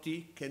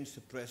polity can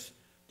suppress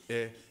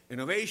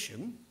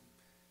innovation.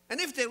 And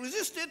if they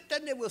resist it,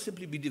 then they will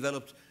simply be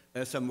developed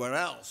somewhere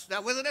else.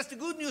 Now, whether that's the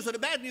good news or the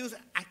bad news,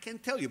 I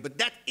can't tell you, but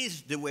that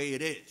is the way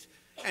it is.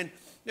 And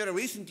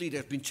recently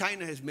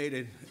China has made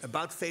an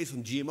about-face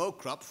on GMO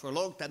crops. For a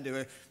long time they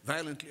were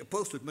violently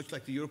opposed to it, much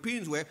like the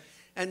Europeans were.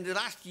 And the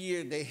last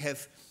year they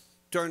have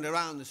turned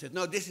around and said,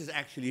 no, this is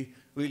actually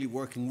really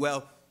working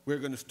well. We're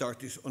going to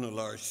start this on a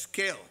large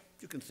scale.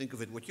 You can think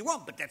of it what you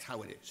want, but that's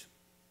how it is.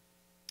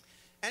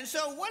 And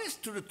so what is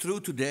true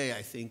today,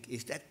 I think,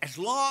 is that as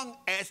long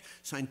as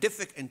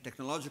scientific and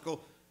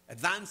technological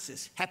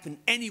advances happen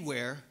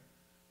anywhere,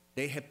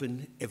 they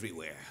happen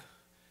everywhere.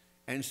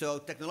 And so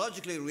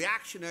technologically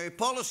reactionary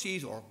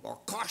policies or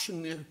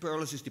cautionary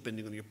policies,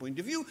 depending on your point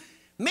of view,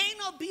 may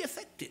not be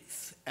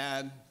effective.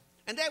 And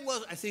that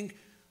was, I think,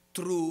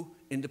 true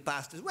in the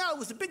past as well. It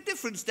was a big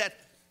difference that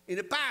in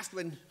the past,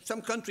 when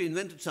some country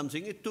invented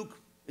something, it took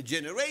a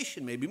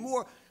generation, maybe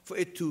more, for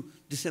it to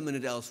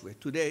disseminate elsewhere.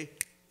 Today,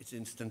 it's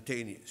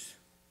instantaneous.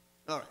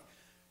 All right.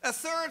 A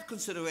third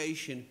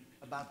consideration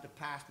about the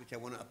past, which I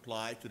want to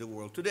apply to the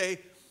world today.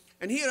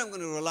 And here I'm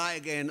going to rely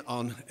again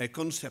on a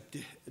concept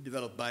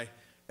developed by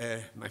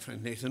my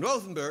friend Nathan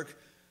Rothenberg,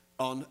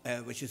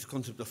 which is the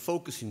concept of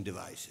focusing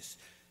devices.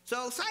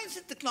 So science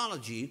and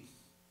technology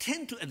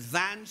tend to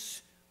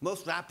advance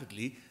most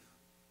rapidly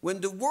when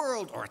the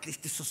world, or at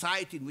least the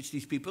society in which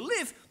these people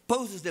live,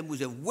 poses them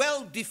with a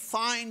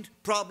well-defined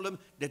problem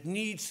that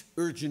needs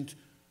urgent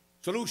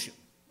solution.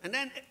 And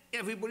then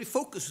everybody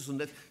focuses on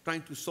that,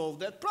 trying to solve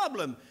that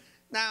problem.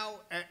 Now,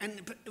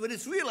 when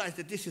it's realized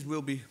that this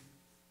will be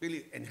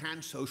really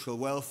enhance social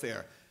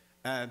welfare.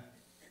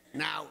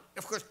 Now,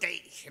 of course,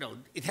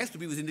 it has to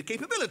be within the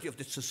capability of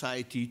the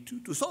society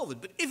to solve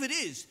it. But if it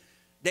is,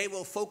 they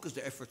will focus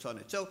their efforts on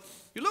it. So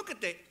you look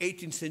at the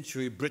 18th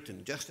century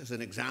Britain, just as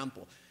an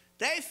example.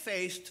 They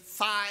faced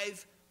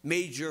 5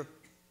 major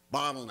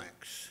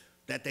bottlenecks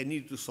that they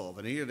needed to solve.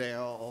 And here they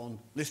are all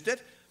listed.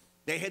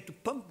 They had to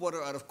pump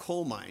water out of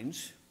coal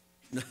mines.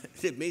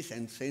 It may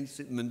sound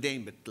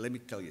mundane, but let me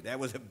tell you, that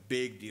was a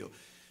big deal.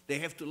 They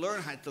have to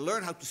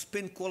learn how to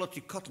spin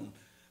quality cotton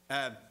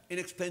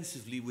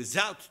inexpensively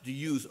without the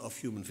use of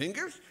human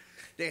fingers.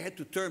 They had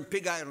to turn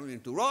pig iron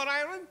into wrought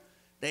iron.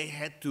 They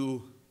had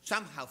to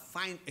somehow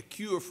find a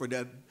cure for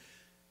the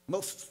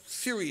most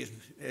serious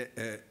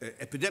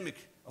epidemic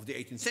of the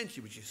 18th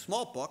century, which is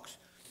smallpox.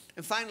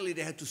 And finally,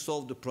 they had to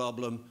solve the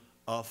problem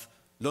of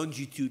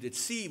longitude at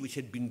sea, which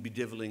had been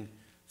bedeviling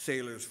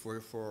sailors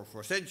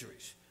for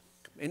centuries.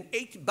 And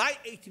by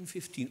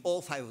 1815,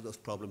 all 5 of those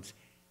problems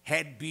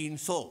had been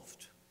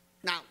solved.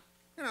 Now,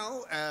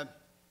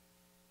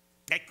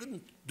 they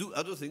couldn't do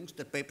other things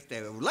that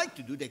they would like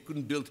to do. They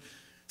couldn't build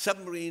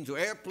submarines or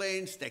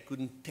airplanes. They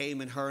couldn't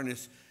tame and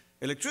harness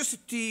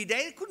electricity.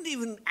 They couldn't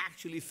even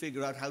actually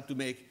figure out how to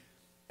make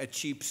a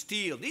cheap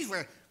steel. These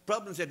were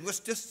problems that was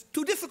just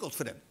too difficult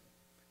for them.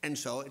 And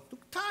so it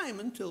took time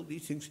until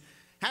these things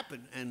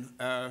happened. And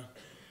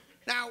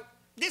now,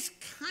 this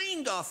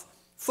kind of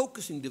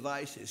focusing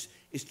devices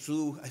is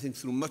true, I think,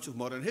 through much of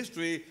modern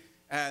history.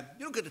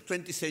 You look at the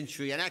 20th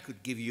century, and I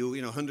could give you,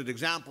 100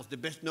 examples. The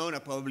best known are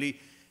probably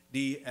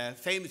the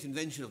famous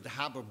invention of the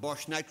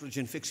Haber-Bosch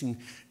nitrogen-fixing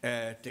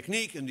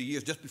technique in the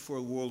years just before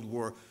World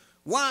War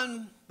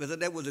I. Whether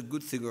that was a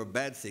good thing or a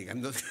bad thing,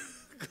 I'm not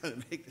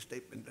going to make a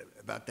statement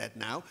about that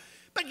now.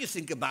 But you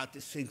think about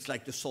these things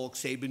like the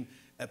Salk-Sabin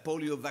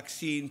polio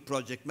vaccine,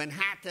 Project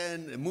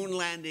Manhattan, moon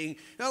landing,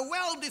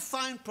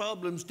 well-defined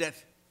problems that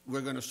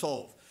we're going to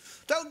solve.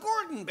 So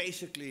Gordon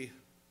basically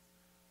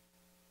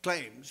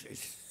claims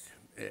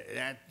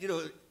that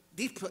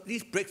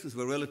these breakthroughs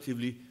were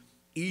relatively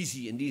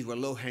easy and these were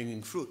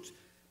low-hanging fruits.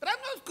 But I'm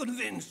not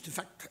convinced, in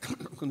fact,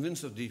 I'm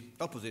convinced of the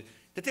opposite,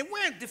 that they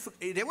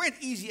weren't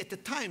easy at the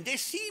time. They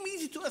seem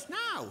easy to us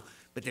now,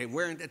 but they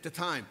weren't at the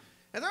time.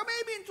 And there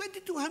maybe in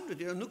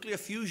 2200, nuclear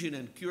fusion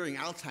and curing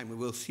Alzheimer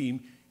will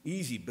seem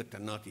easy, but they're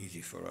not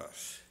easy for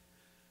us.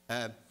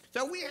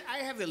 I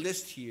have a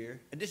list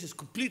here, and this is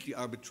completely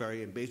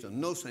arbitrary and based on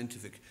no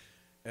scientific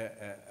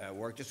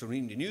work, just from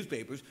reading the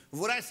newspapers, of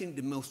what I think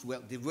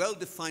the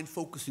well-defined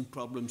focusing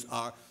problems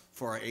are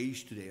for our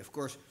age today. Of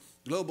course,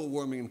 global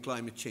warming and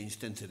climate change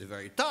stands at the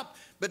very top,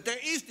 but there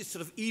is this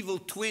sort of evil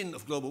twin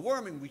of global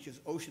warming, which is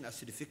ocean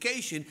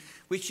acidification,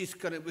 which is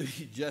going to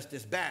be just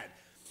as bad.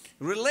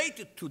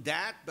 Related to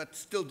that, but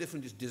still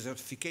different, is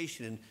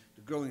desertification and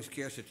the growing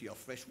scarcity of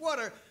fresh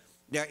water.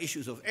 There are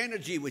issues of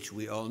energy, which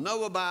we all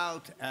know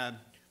about,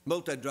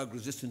 multi-drug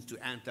resistance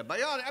to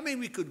antibiotics. I mean,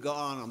 we could go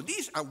on and on.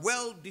 These are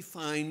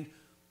well-defined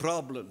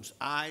problems.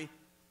 I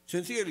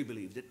sincerely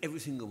believe that every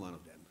single one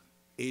of them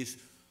is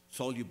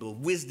soluble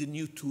with the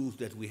new tools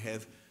that we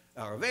have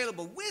are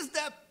available, with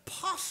the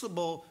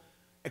possible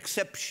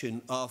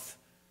exception of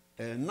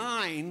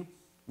 9,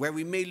 where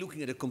we may be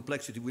looking at a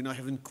complexity we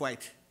haven't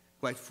quite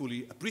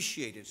fully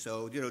appreciated.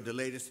 So, the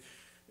latest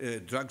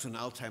drugs on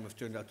Alzheimer's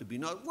turned out to be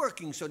not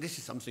working. So this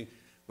is something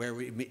where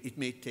it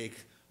may take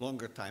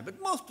longer time.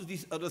 But most of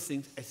these other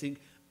things, I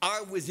think,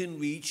 are within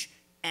reach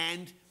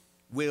and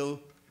will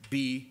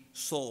be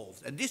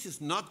solved. And this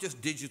is not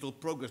just digital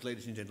progress,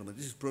 ladies and gentlemen.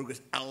 This is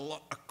progress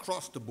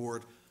across the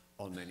board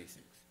on many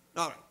things.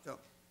 All right, so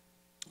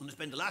I'm going to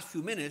spend the last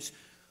few minutes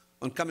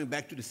on coming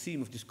back to the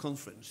theme of this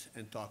conference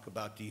and talk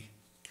about the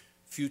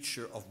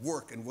future of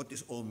work and what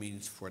this all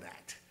means for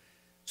that.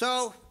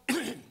 So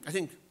I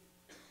think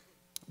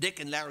Dick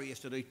and Larry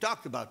yesterday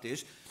talked about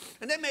this,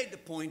 and they made the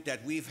point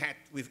that we've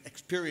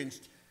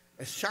experienced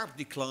a sharp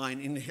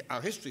decline in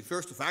our history,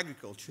 first of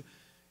agriculture,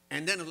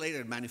 and then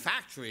later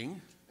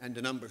manufacturing, and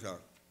the numbers are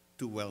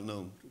too well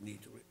known to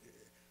need to.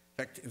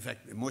 In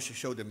fact, Mokyr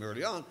showed them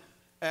early on,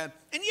 and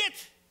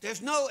yet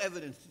there's no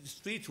evidence that the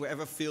streets were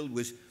ever filled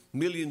with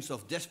millions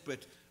of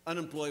desperate,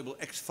 unemployable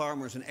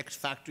ex-farmers and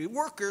ex-factory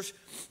workers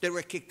that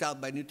were kicked out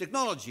by new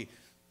technology.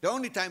 The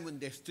only time when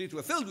the streets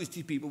were filled with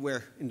these people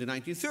were in the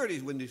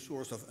 1930s, when the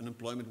source of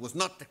unemployment was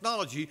not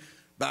technology,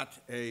 but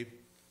a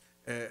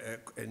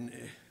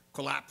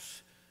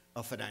collapse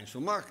of financial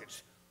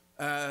markets.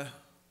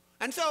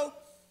 And so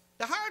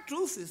the hard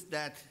truth is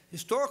that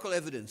historical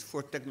evidence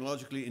for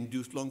technologically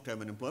induced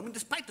long-term unemployment,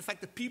 despite the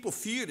fact that people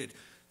feared it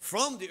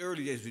from the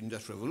early days of the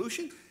Industrial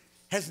Revolution,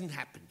 hasn't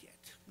happened yet.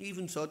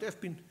 Even so, there have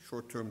been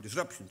short-term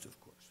disruptions, of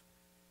course.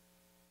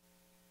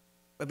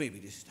 But maybe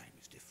this time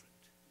is different.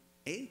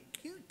 Eh?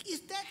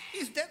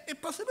 Is that a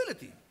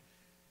possibility?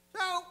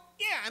 So,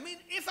 yeah, I mean,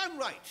 if I'm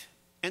right,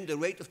 and the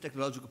rate of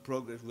technological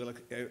progress will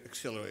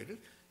accelerate it,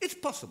 it's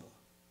possible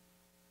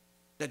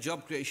that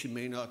job creation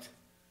may not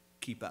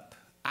keep up.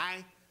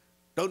 I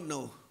don't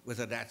know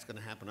whether that's going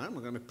to happen. I'm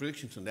not going to make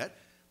predictions on that,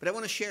 but I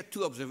want to share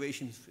two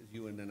observations with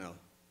you, and then I'll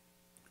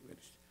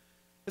finish.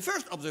 The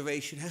first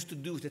observation has to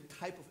do with the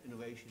type of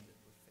innovation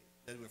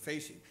that we're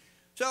facing.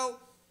 So,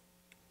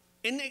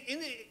 in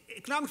the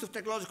economics of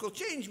technological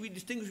change, we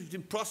distinguish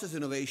between process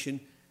innovation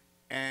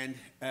and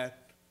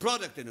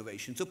product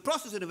innovation. So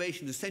process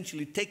innovation is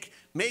essentially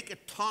make a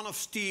ton of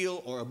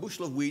steel or a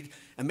bushel of wheat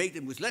and make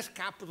them with less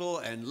capital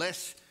and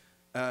less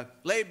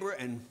labor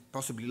and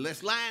possibly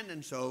less land,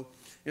 and so,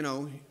 you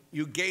know,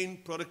 you gain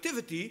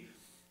productivity.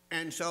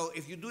 And so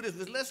if you do this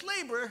with less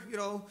labor, you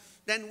know,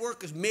 then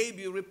workers may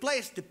be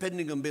replaced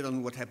depending a bit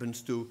on what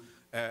happens to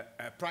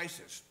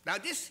prices. Now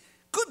this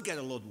could get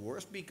a lot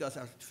worse because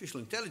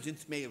artificial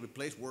intelligence may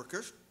replace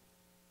workers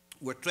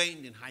who are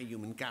trained in high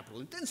human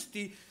capital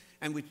intensity,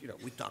 and we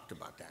talked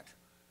about that.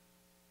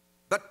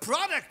 But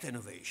product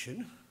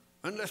innovation,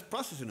 unless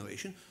process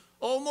innovation,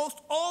 almost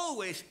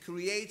always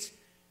creates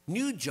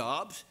new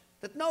jobs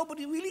that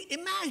nobody really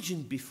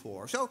imagined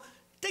before. So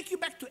take you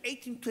back to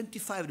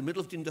 1825, the middle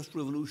of the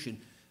Industrial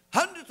Revolution.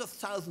 Hundreds of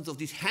thousands of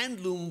these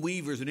handloom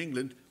weavers in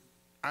England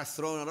are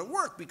thrown out of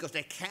work because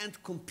they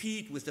can't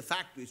compete with the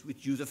factories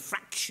which use a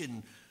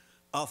fraction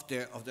of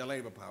their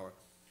labor power.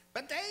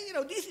 But they,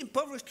 these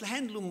impoverished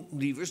handloom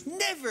weavers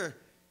never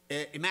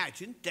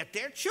imagined that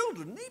their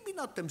children, maybe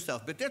not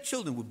themselves, but their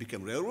children would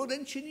become railroad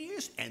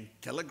engineers and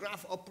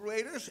telegraph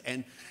operators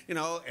and,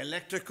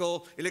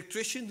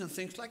 electricians and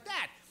things like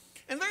that.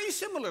 And very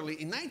similarly,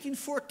 in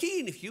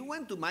 1914, if you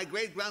went to my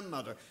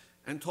great-grandmother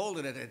and told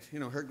her that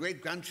her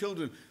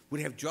great-grandchildren would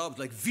have jobs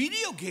like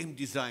video game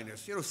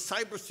designers,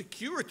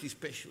 cybersecurity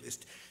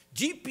specialists,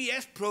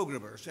 GPS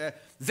programmers,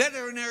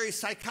 veterinary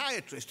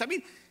psychiatrists. I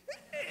mean,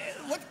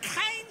 who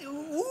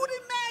would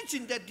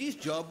imagine that these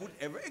jobs would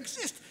ever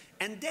exist?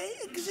 And they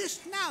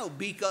exist now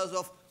because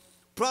of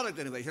product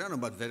innovation. I don't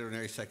know about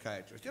veterinary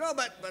psychiatrists,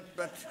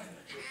 but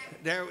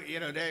there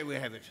we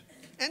have it.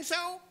 And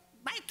so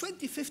by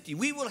 2050,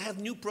 we will have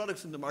new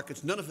products in the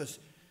markets none of us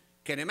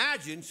can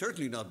imagine,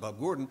 certainly not Bob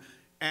Gordon,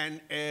 and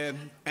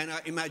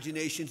our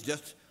imaginations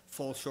just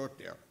fall short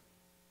there.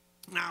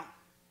 Now,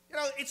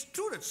 it's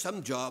true that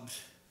some jobs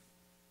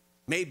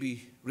may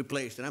be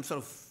replaced, and I'm sort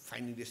of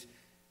finding this,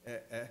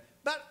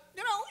 but,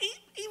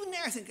 even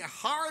there, I think a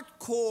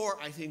hardcore,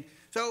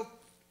 so,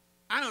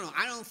 I don't know,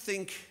 I don't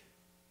think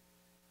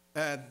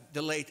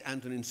the late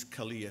Antonin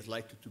Scalia is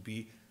likely to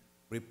be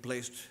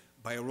replaced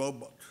by a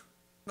robot.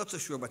 Not so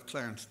sure about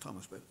Clarence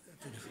Thomas, but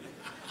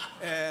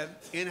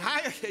in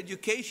higher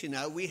education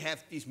now, we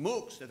have these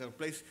MOOCs that are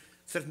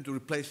certain to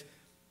replace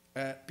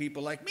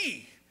people like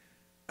me.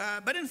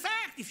 But in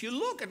fact, if you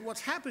look at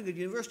what's happening at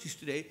universities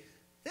today,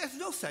 there's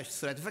no such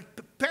threat. In fact,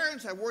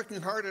 parents are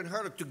working harder and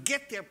harder to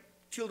get their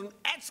children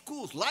at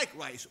schools like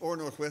Rice or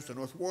Northwest or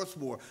North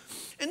Swarthmore.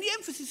 And the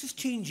emphasis is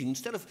changing.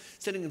 Instead of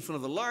sitting in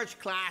front of a large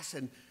class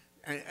and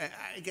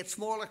I get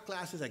smaller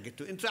classes, I get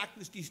to interact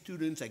with these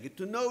students, I get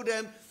to know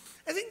them.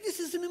 I think this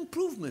is an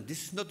improvement.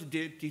 This is not a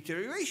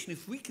deterioration.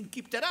 If we can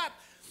keep that up,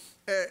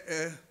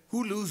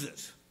 who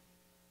loses?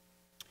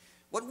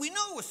 What we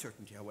know with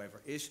certainty,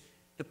 however, is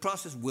the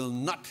process will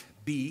not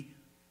be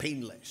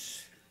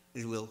painless.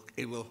 It will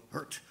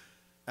hurt.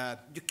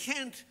 You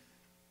can't,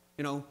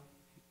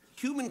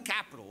 human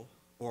capital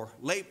or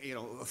labor,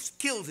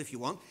 skills, if you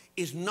want,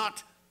 is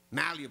not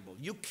malleable.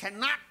 You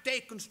cannot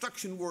take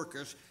construction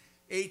workers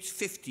age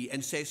 50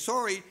 and say,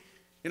 sorry,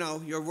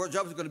 your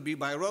job is going to be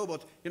by a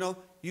robot,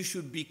 you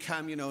should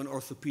become, an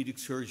orthopedic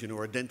surgeon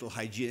or a dental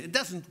hygienist. It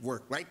doesn't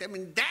work, right? I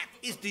mean, that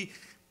is the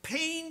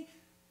pain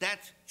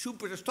that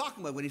Schumpeter is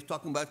talking about when he's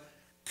talking about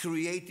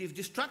creative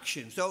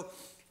destruction. So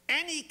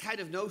any kind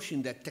of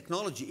notion that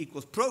technology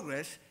equals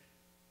progress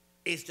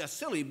is just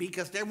silly,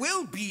 because there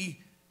will be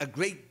a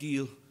great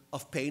deal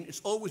of pain.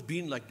 It's always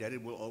been like that.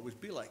 It will always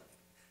be like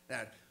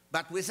that.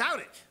 But without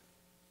it,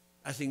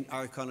 I think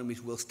our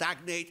economies will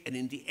stagnate, and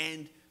in the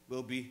end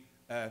will be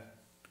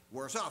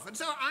worse off. And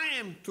so I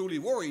am truly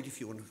worried, if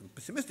you want to be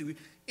pessimistic,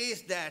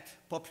 is that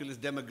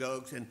populist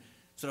demagogues and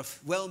sort of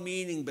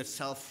well-meaning but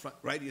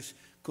self-righteous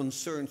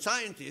concerned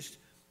scientists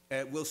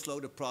will slow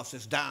the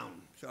process down.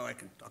 So I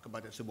can talk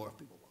about that some more if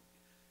people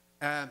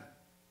want.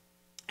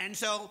 And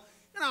so,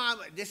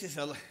 this is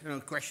a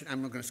question.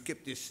 I'm not going to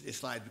skip this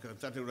slide because I'm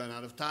starting to run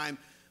out of time.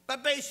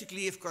 But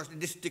basically, of course,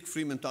 Dick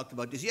Freeman talked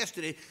about this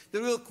yesterday.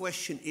 The real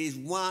question is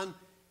one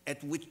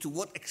to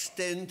what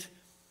extent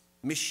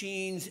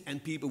machines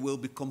and people will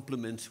be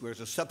complements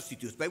versus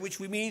substitutes. By which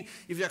we mean,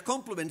 if they're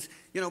complements,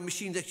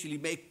 machines actually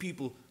make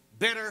people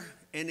better,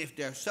 and if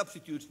they're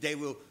substitutes, they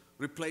will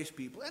replace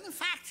people. And in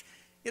fact,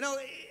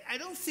 I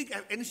don't think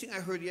anything I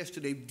heard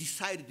yesterday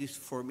decided this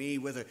for me,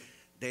 whether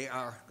they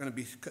are going to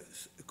be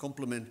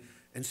complement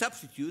and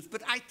substitutes,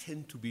 but I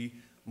tend to be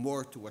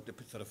more toward the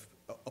sort of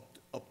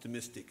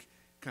optimistic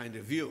kind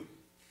of view.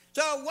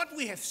 So what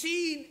we have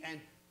seen, and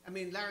I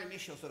mean, Larry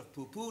Mitchell sort of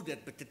poo-pooed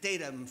that, but the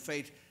data, I'm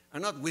afraid, are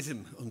not with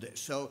him on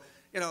this. So,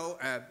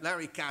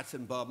 Larry Katz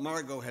and Bob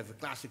Margo have a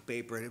classic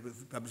paper, it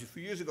was published a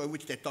few years ago, in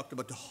which they talked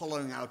about the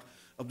hollowing out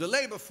of the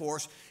labor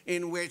force,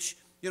 in which,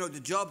 the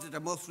jobs that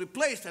are most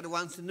replaced are the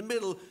ones in the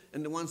middle,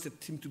 and the ones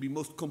that seem to be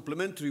most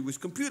complementary with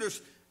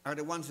computers are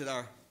the ones that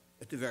are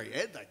at the very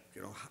end, like,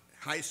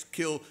 high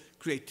skill,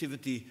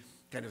 creativity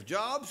kind of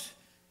jobs,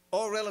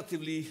 or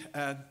relatively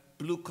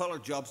blue-collar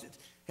jobs that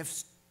have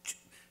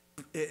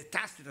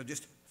tasks that are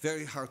just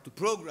very hard to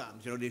program.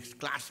 This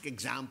classic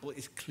example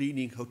is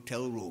cleaning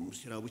hotel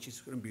rooms, which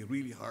is going to be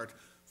really hard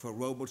for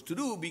robots to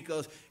do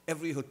because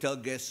every hotel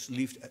guest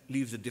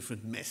leaves a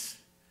different mess.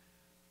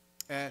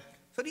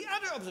 So the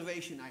other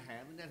observation I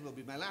have, and that will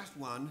be my last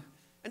one,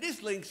 and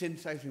this links in,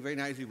 I think, very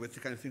nicely with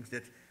the kind of things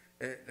that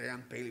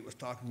Jan Paley was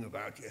talking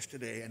about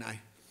yesterday,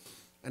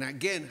 and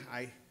again,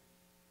 I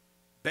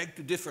beg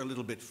to differ a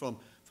little bit from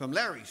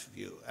Larry's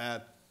view.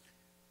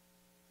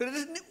 But it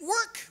doesn't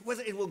work.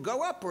 Whether it will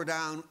go up or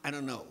down, I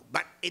don't know.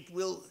 But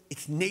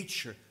its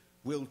nature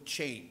will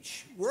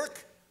change.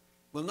 Work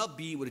will not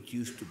be what it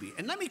used to be.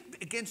 And let me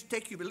again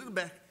take you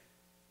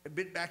a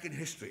bit back in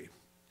history.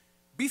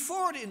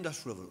 Before the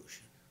Industrial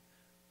Revolution,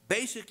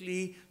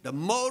 basically the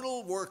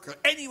modal worker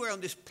anywhere on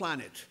this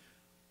planet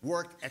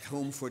worked at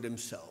home for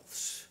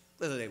themselves.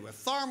 Whether they were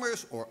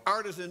farmers or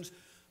artisans,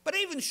 but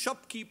even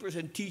shopkeepers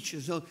and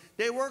teachers,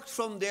 they worked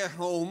from their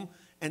home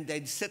and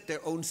they'd set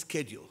their own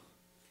schedule.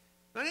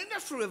 Now, the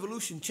Industrial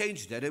Revolution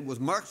changed that. It was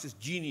Marx's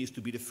genius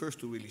to be the first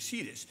to really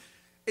see this.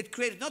 It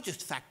created not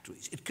just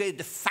factories, it created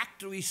the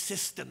factory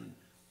system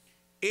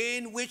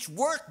in which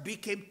work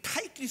became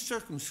tightly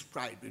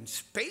circumscribed in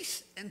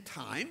space and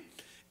time,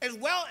 as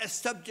well as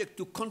subject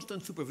to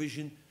constant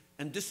supervision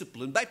and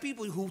discipline by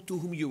people to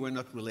whom you were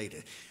not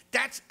related.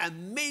 That's a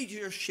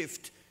major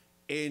shift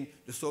in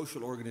the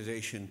social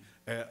organization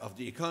of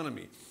the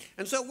economy.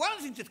 And so one of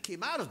the things that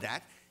came out of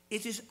that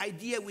is this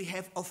idea we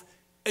have of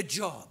a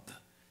job.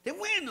 There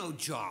were no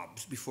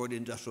jobs before the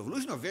Industrial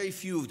Revolution, or very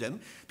few of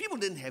them. People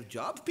didn't have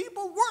jobs.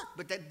 People worked,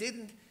 but they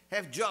didn't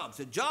have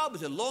jobs. A job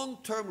is a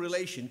long-term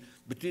relation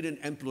between an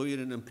employee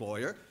and an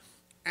employer,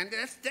 and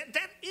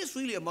that is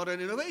really a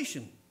modern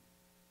innovation.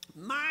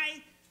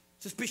 My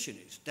suspicion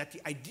is that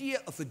the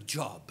idea of a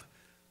job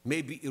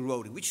may be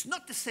eroding, which is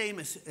not the same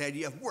as the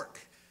idea of work.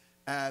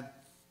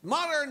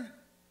 Modern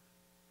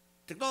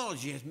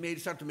technology has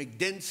started to make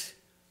dents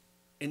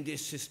in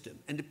this system,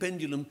 and the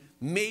pendulum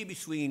may be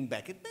swinging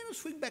back. It may not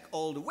swing back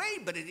all the way,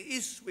 but it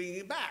is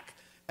swinging back.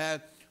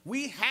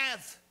 We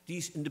have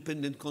these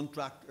independent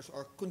contractors,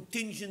 or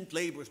contingent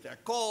laborers they're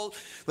called,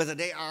 whether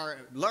they are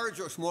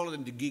larger or smaller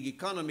than the gig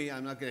economy,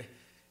 I'm not going to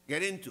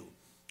get into.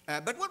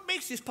 But what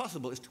makes this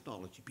possible is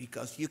technology,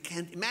 because you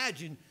can't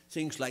imagine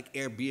things like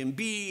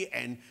Airbnb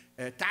and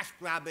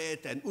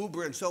TaskRabbit and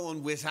Uber and so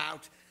on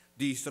without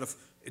the sort of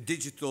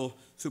digital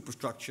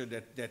superstructure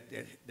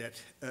that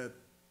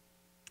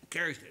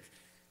carries it.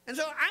 And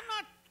so I'm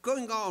not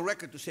going on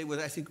record to say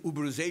whether I think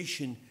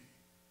Uberization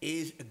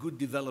is a good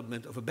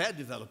development or a bad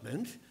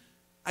development.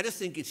 I just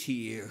think it's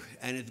here,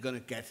 and it's going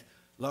to get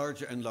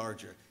larger and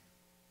larger.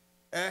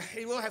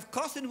 It will have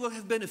costs and it will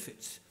have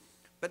benefits.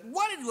 But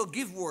what it will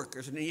give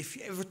workers, and if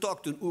you ever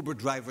talk to an Uber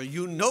driver,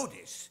 you know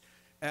this,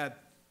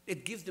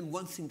 it gives them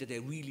one thing that they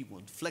really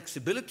want: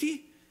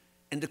 flexibility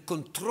and the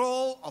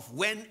control of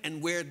when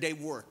and where they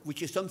work,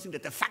 which is something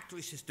that the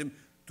factory system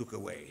took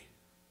away.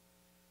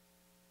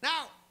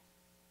 Now,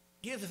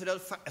 here's a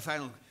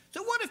final.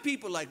 So what if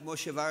people like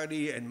Moshe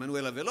Vardi and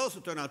Manuela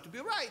Veloso turn out to be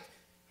right,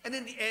 and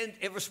in the end,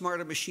 ever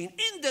smarter machine,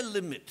 in the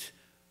limit,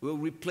 will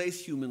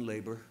replace human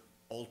labor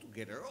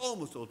altogether,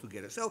 almost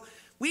altogether? So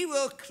we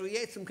will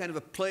create some kind of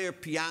a player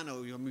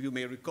piano. You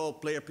may recall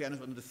player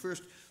pianos under the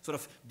first sort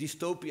of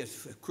dystopia,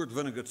 Kurt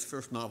Vonnegut's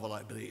first novel,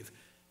 I believe.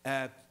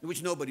 in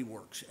which nobody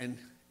works and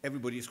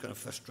everybody is kind of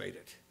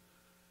frustrated.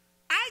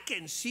 I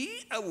can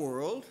see a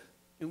world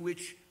in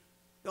which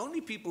the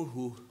only people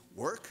who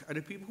work are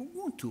the people who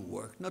want to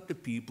work, not the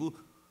people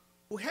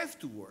who have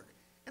to work.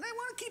 And I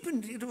want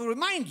to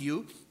remind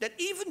you that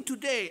even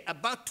today,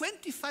 about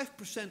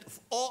 25% of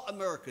all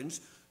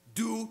Americans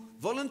do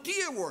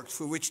volunteer work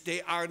for which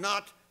they are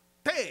not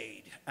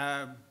paid.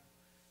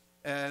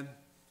 And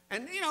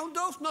you know,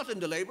 those not in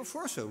the labor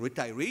force, so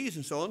retirees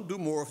and so on, do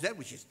more of that,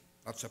 which is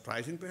not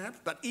surprising perhaps,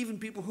 but even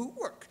people who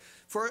work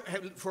for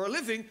a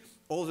living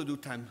also do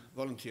time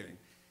volunteering.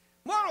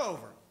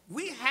 Moreover,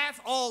 we have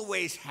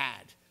always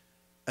had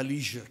a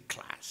leisure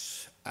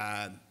class.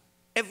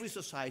 Every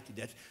society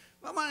that,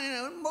 well, you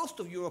know, most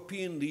of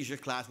European leisure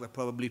class were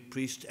probably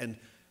priests and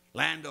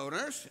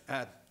landowners,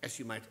 as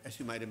you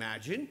might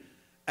imagine.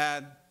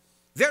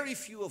 Very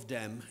few of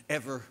them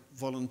ever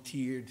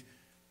volunteered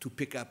to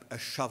pick up a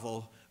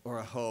shovel or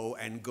a hoe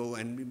and go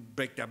and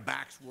break their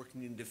backs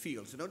working in the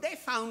fields. You know, they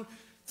found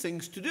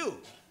things to do.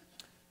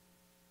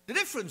 The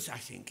difference, I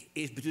think,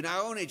 is between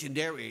our own age and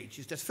their age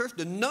is that first,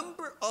 the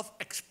number of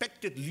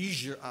expected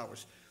leisure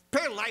hours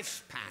per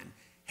lifespan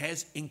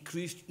has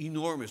increased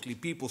enormously.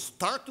 People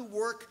start to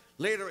work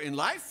later in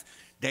life.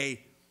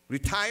 They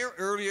retire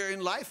earlier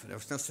in life. There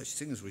was no such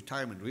thing as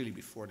retirement really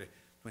before the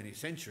 20th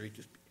century.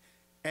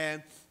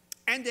 And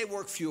they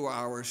work fewer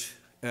hours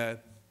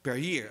per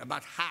year,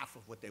 about half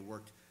of what they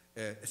worked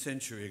a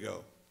century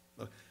ago.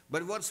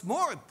 But what's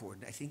more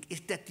important, I think,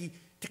 is that the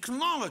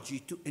technology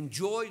to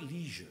enjoy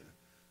leisure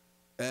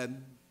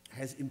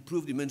has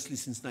improved immensely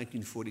since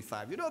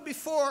 1945. You know,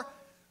 before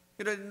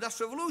the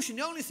Industrial Revolution,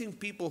 the only thing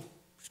people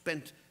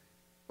spent,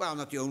 well,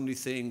 not the only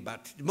thing,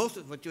 but most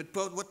of what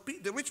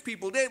the rich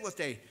people did was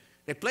they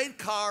played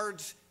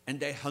cards and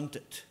they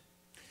hunted.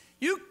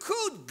 You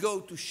could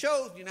go to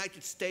shows in the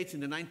United States in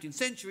the 19th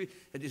century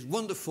at this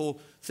wonderful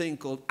thing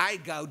called eye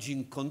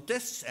gouging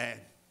contests.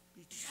 It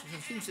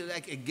seems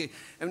like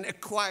an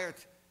acquired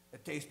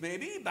taste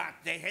maybe, but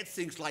they had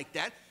things like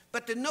that.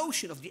 But the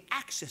notion of the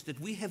access that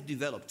we have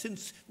developed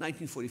since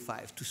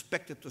 1945 to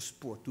spectator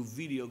sport, to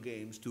video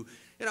games, to,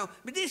 you know,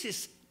 but this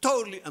is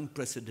totally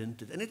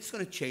unprecedented, and it's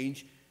going to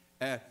change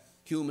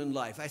human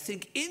life. I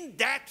think in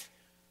that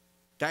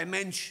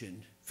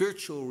dimension,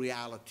 virtual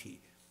reality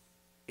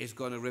is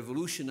going to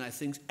revolutionize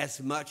things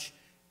as much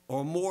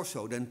or more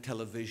so than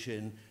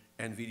television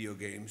and video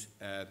games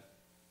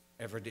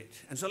ever did.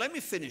 And so let me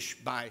finish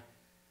by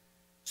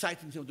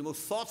citing some of the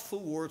most thoughtful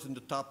words on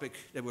the topic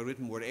that were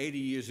written more than 80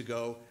 years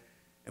ago,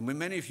 and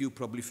many of you are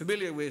probably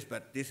familiar with,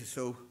 but this is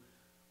so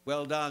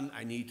well done,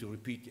 I need to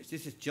repeat this.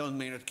 This is John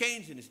Maynard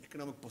Keynes in his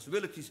Economic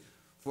Possibilities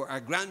for Our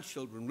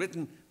Grandchildren,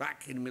 written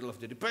back in the middle of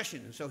the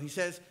Depression. And so he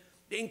says,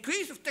 the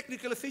increase of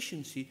technical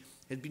efficiency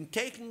has been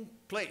taking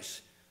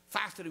place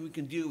faster than we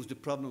can deal with the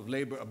problem of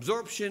labor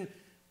absorption,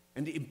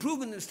 and the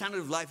improvement in the standard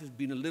of life has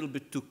been a little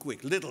bit too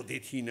quick. Little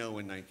did he know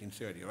in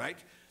 1930, right?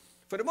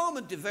 For the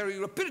moment, the very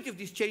rapidity of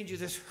these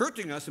changes is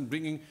hurting us and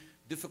bringing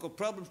difficult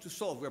problems to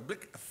solve. We're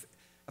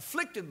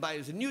afflicted by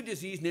a new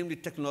disease, namely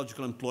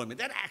technological employment.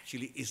 That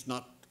actually is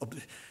not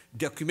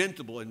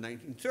documentable in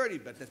 1930,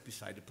 but that's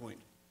beside the point.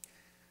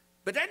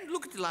 But then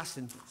look at the last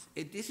sentence.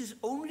 This is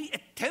only a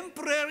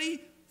temporary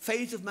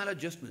phase of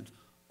maladjustment.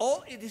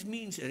 All it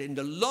means is that in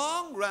the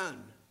long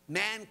run,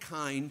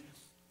 mankind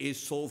is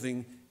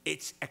solving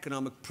its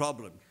economic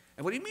problem.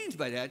 And what he means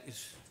by that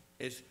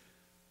is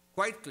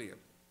quite clear.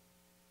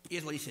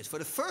 Here's what he says. For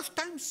the first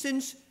time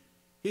since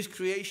his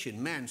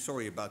creation, man,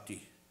 sorry about the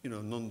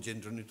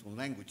non-gender neutral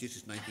language, this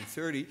is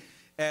 1930,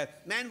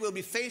 man will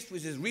be faced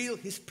with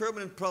his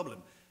permanent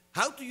problem.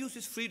 How to use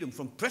his freedom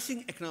from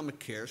pressing economic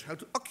cares, how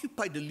to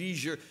occupy the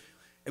leisure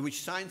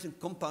which science and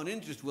compound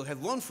interest will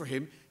have won for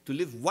him to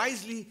live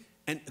wisely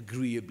and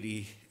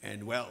agreeably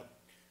and well.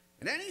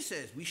 And then he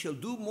says, we shall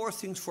do more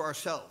things for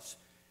ourselves.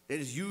 That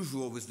is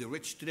usual with the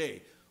rich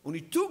today.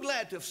 Only too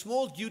glad to have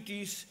small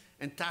duties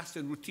and tasks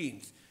and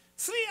routines.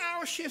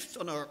 3-hour shifts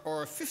on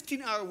or a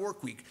 15-hour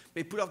work week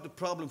may put off the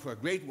problem for a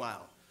great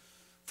while.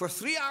 For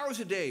 3 hours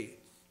a day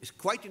is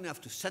quite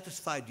enough to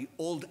satisfy the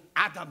old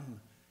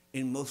Adam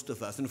in most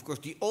of us. And of course,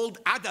 the old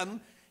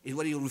Adam is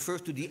what he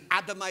refers to the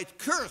Adamite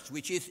curse,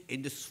 which is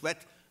in the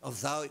sweat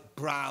of thy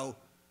brow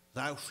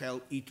thou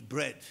shalt eat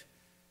bread.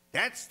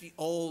 That's the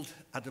old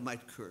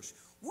Adamite curse.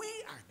 We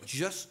are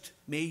just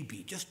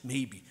maybe,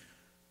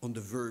 on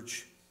the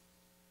verge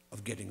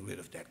of getting rid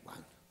of that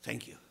one.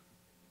 Thank you.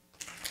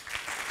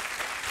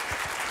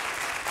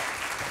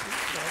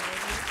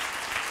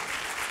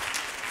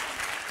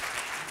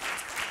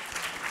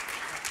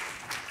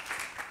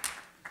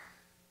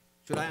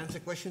 Should I answer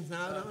questions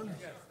now, Don?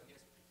 Yes.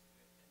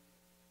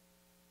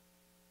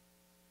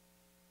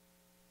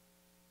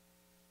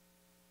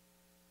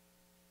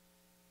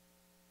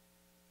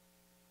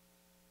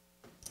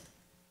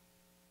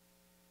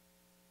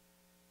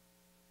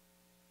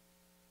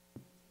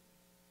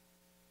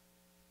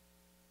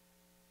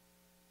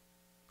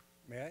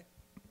 May I?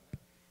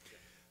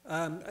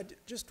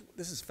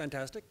 This is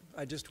fantastic.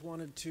 I just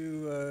wanted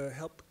to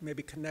help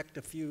maybe connect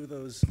a few of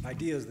those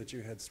ideas that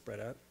you had spread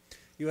out.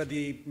 You had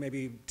the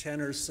maybe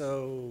 10 or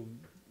so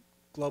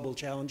global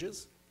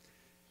challenges.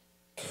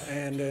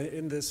 And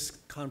in this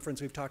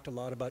conference, we've talked a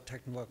lot about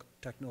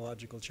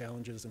technological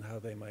challenges and how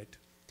they might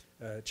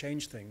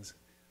change things.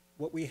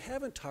 What we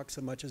haven't talked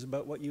so much is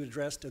about what you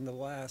addressed in the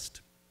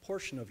last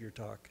portion of your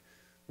talk,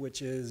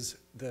 which is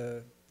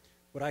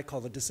what I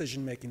call the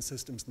decision-making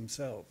systems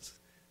themselves.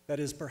 That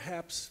is,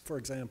 perhaps, for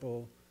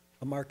example,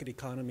 a market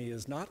economy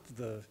is not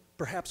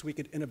perhaps we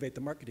could innovate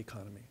the market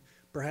economy.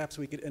 Perhaps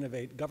we could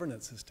innovate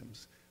governance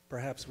systems.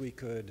 Perhaps we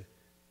could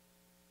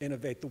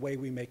innovate the way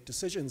we make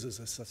decisions as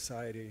a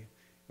society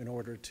in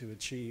order to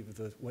achieve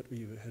what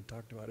we had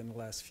talked about in the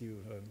last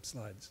few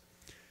slides.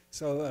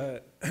 So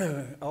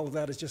all of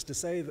that is just to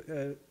say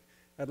that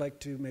I'd like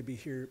to maybe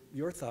hear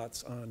your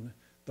thoughts on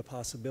the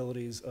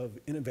possibilities of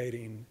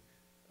innovating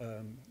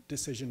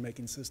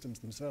decision-making systems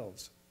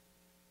themselves.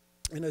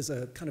 And as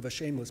a kind of a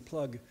shameless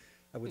plug,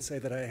 I would say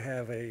that I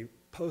have a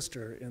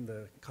poster in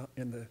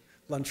the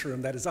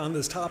lunchroom that is on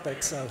this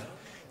topic, so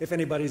if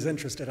anybody's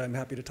interested, I'm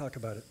happy to talk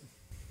about it.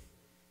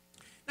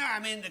 No, I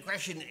mean, the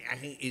question, I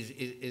think,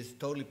 is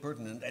totally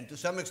pertinent, and to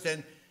some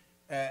extent,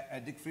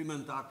 Dick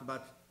Freeman talked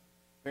about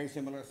very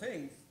similar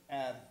things.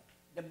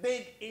 The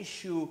big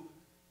issue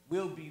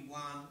will be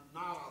one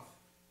not of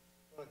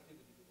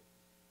productivity.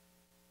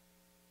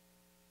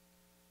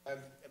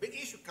 A big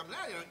issue comes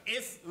out,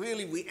 if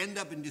really we end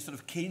up in this sort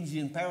of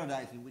Keynesian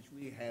paradise in which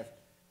we have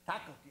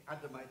tackled the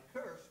Adamite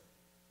curse,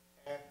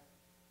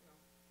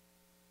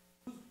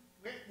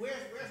 where's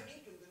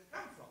income going to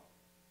come from?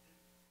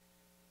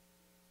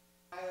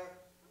 I'm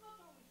not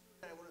always sure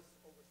that I want to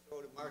overthrow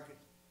the market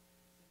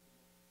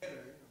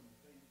together.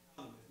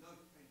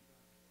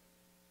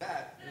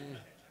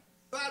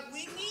 But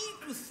we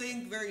need to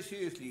think very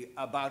seriously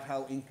about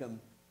how income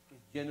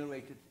is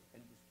generated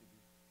and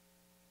distributed.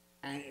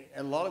 And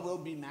a lot of it will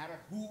be matter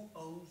who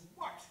owns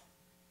what.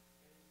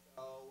 And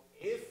so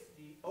if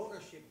the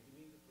ownership of the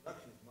means of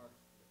production is marked,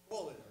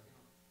 call it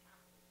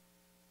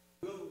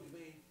capital, will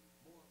remain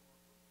more and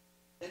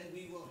more, then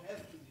we will have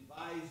to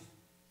devise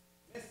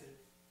methods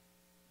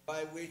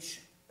by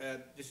which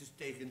this is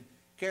taken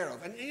care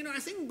of. And I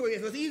think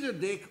it was either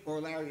Dick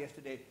or Larry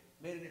yesterday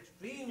made an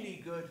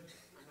extremely good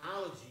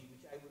analogy,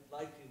 which I would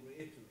like to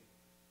reiterate.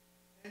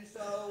 And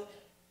so,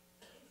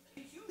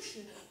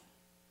 institutions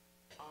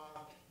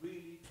are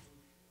really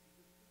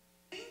crucial.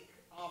 Think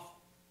of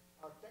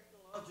our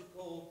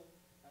technological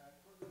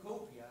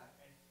cornucopia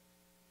as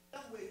in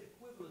some way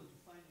equivalent to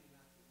finding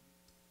natural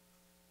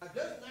resources. Now,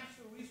 does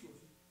natural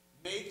resources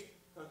make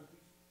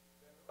countries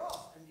better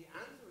off? And the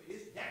answer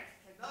is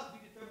that cannot be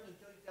determined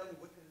until you tell me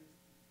what kind of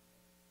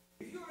institutions.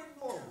 If you're in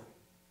Norway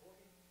or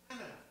in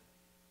Canada,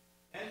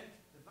 and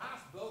the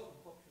vast bulk of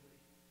the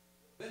population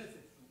will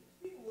benefit from this.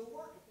 People will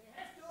work if they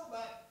have to,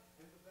 but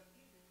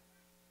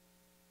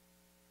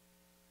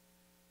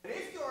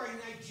if you are in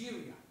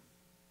Nigeria,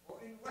 or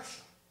in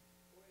Russia,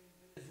 or in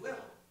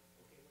Venezuela,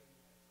 okay, where you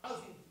have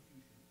housing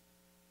institutions,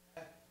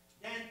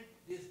 then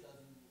this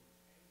doesn't work.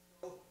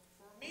 And so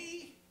for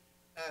me,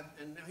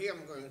 and here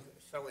I'm going to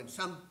throw in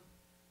some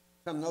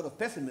note of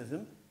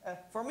pessimism,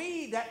 for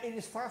me that it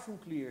is far from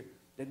clear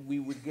that we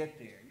would get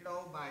there.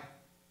 By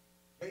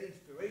great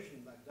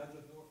inspiration, like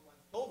Douglas North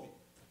once told me,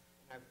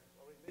 and I've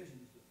already mentioned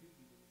this to a few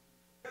people,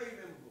 very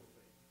memorable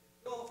phrase.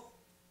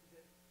 He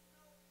said,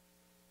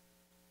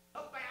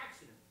 not by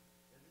accident,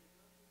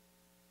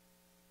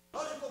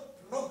 logical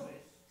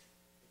progress is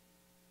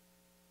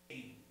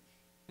change.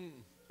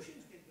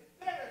 Solutions can get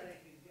better, they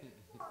can get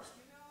worse,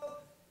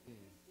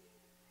 It's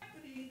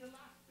happening in the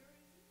last 30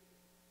 years.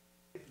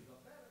 If you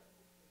got better,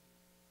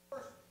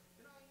 worse.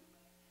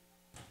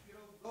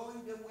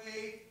 Going the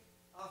way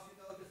of,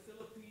 the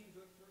Philippines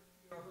or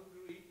Turkey or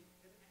Hungary,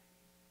 and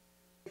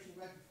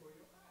right before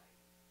your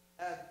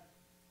eyes.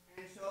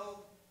 And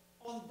so,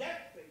 on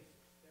that basis,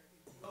 there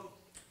is no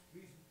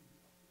reason to be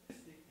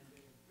optimistic, and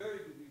there's a very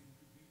good reason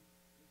to be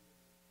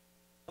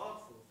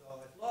thoughtful.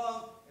 So, as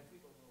long as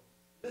people will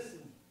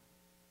listen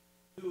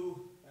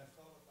to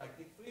scholars like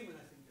Dick Freeman,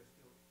 I think they're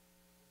still.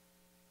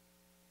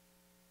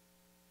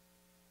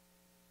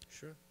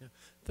 Sure. Yeah.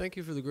 Thank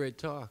you for the great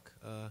talk.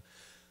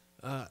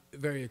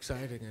 Very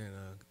exciting, and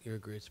you're a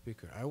great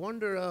speaker. I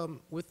wonder,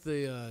 with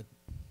the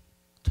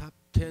top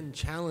 10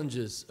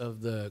 challenges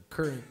of the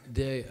current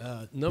day,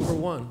 number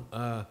one,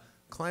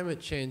 climate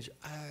change,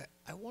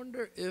 I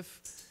wonder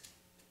if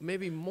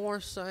maybe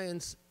more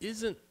science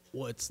isn't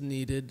what's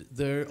needed.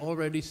 There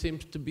already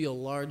seems to be a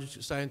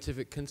large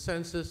scientific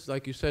consensus.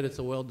 Like you said, it's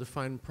a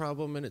well-defined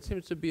problem, and it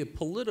seems to be a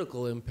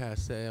political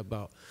impasse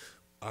about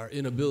our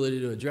inability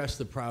to address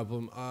the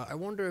problem. I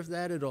wonder if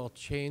that at all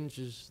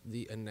changes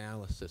the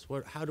analysis.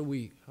 How do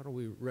we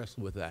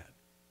wrestle with that?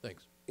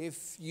 Thanks.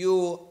 If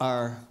you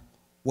are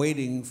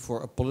waiting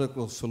for a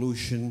political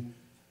solution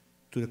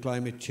to the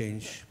climate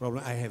change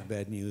problem, I have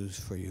bad news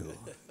for you.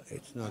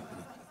 It's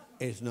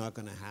not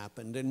going to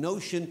happen. The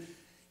notion,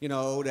 you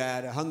know,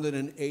 that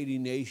 180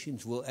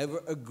 nations will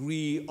ever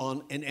agree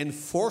on an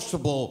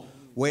enforceable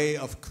way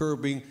of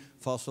curbing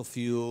fossil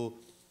fuel.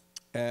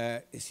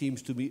 It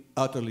seems to be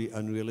utterly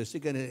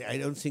unrealistic, and I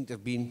don't think there's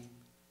been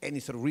any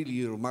sort of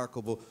really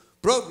remarkable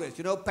progress.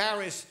 You know,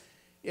 Paris,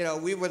 you know,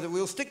 whether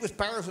we'll stick with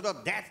Paris or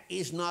not, that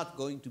is not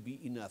going to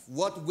be enough.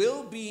 What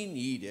will be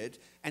needed,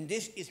 and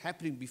this is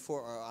happening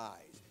before our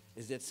eyes,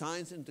 is that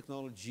science and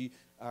technology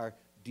are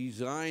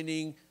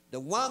designing the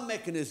one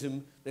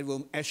mechanism that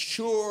will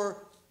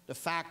assure the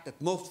fact that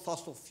most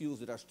fossil fuels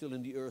that are still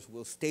in the earth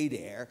will stay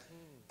there,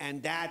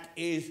 and that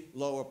is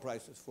lower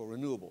prices for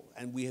renewable.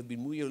 And we have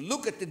been, you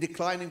look at the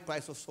declining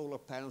price of solar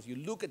panels, you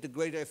look at the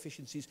greater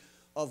efficiencies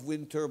of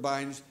wind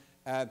turbines,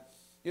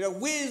 you know,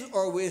 with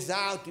or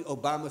without the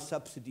Obama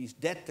subsidies,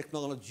 that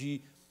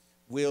technology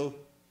will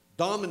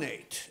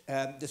dominate.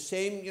 The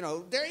same, you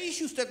know, there are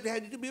issues that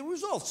had to be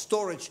resolved.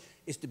 Storage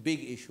is the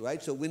big issue,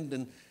 right? So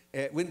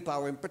wind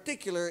power in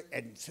particular,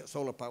 and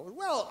solar power as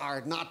well,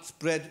 are not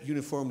spread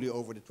uniformly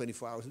over the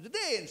 24 hours of the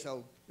day, and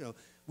so, you know,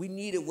 we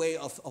need a way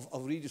of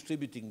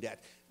redistributing that.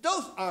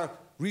 Those are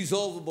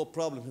resolvable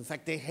problems. In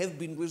fact, they have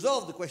been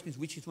resolved. The question is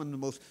which is one of the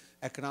most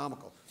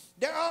economical.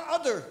 There are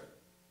other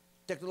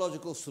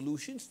technological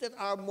solutions that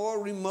are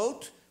more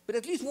remote, but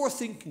at least worth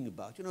thinking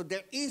about. You know,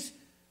 there is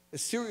a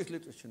serious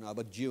literature now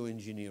about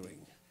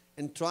geoengineering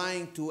and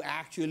trying to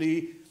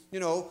actually, you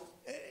know,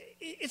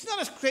 it's not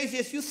as crazy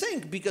as you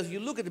think, because you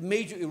look at a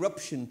major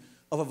eruption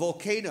of a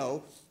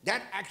volcano,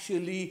 that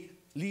actually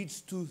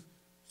leads to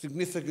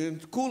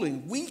significant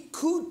cooling. We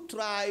could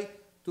try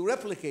to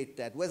replicate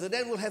that. Whether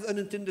that will have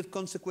unintended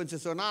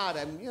consequences or not,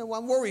 you know,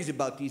 one worries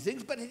about these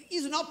things, but it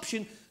is an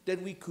option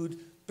that we could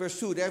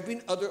pursue. There have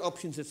been other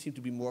options that seem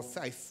to be more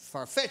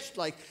far-fetched,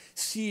 like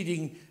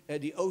seeding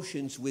the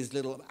oceans with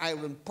little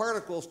iron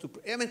particles.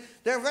 I mean,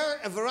 there are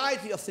a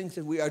variety of things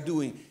that we are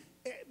doing.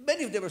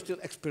 Many of them are still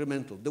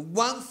experimental. The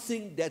one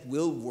thing that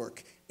will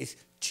work is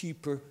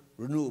cheaper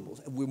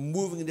renewables, and we're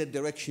moving in that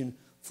direction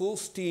full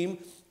steam.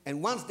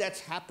 And once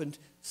that's happened,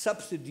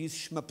 subsidies,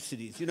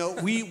 schmubsidies, you know,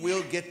 we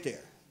will get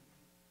there.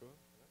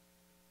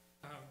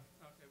 Okay,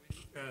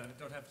 we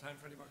don't have time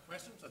for any more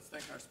questions. Let's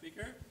thank our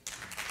speaker.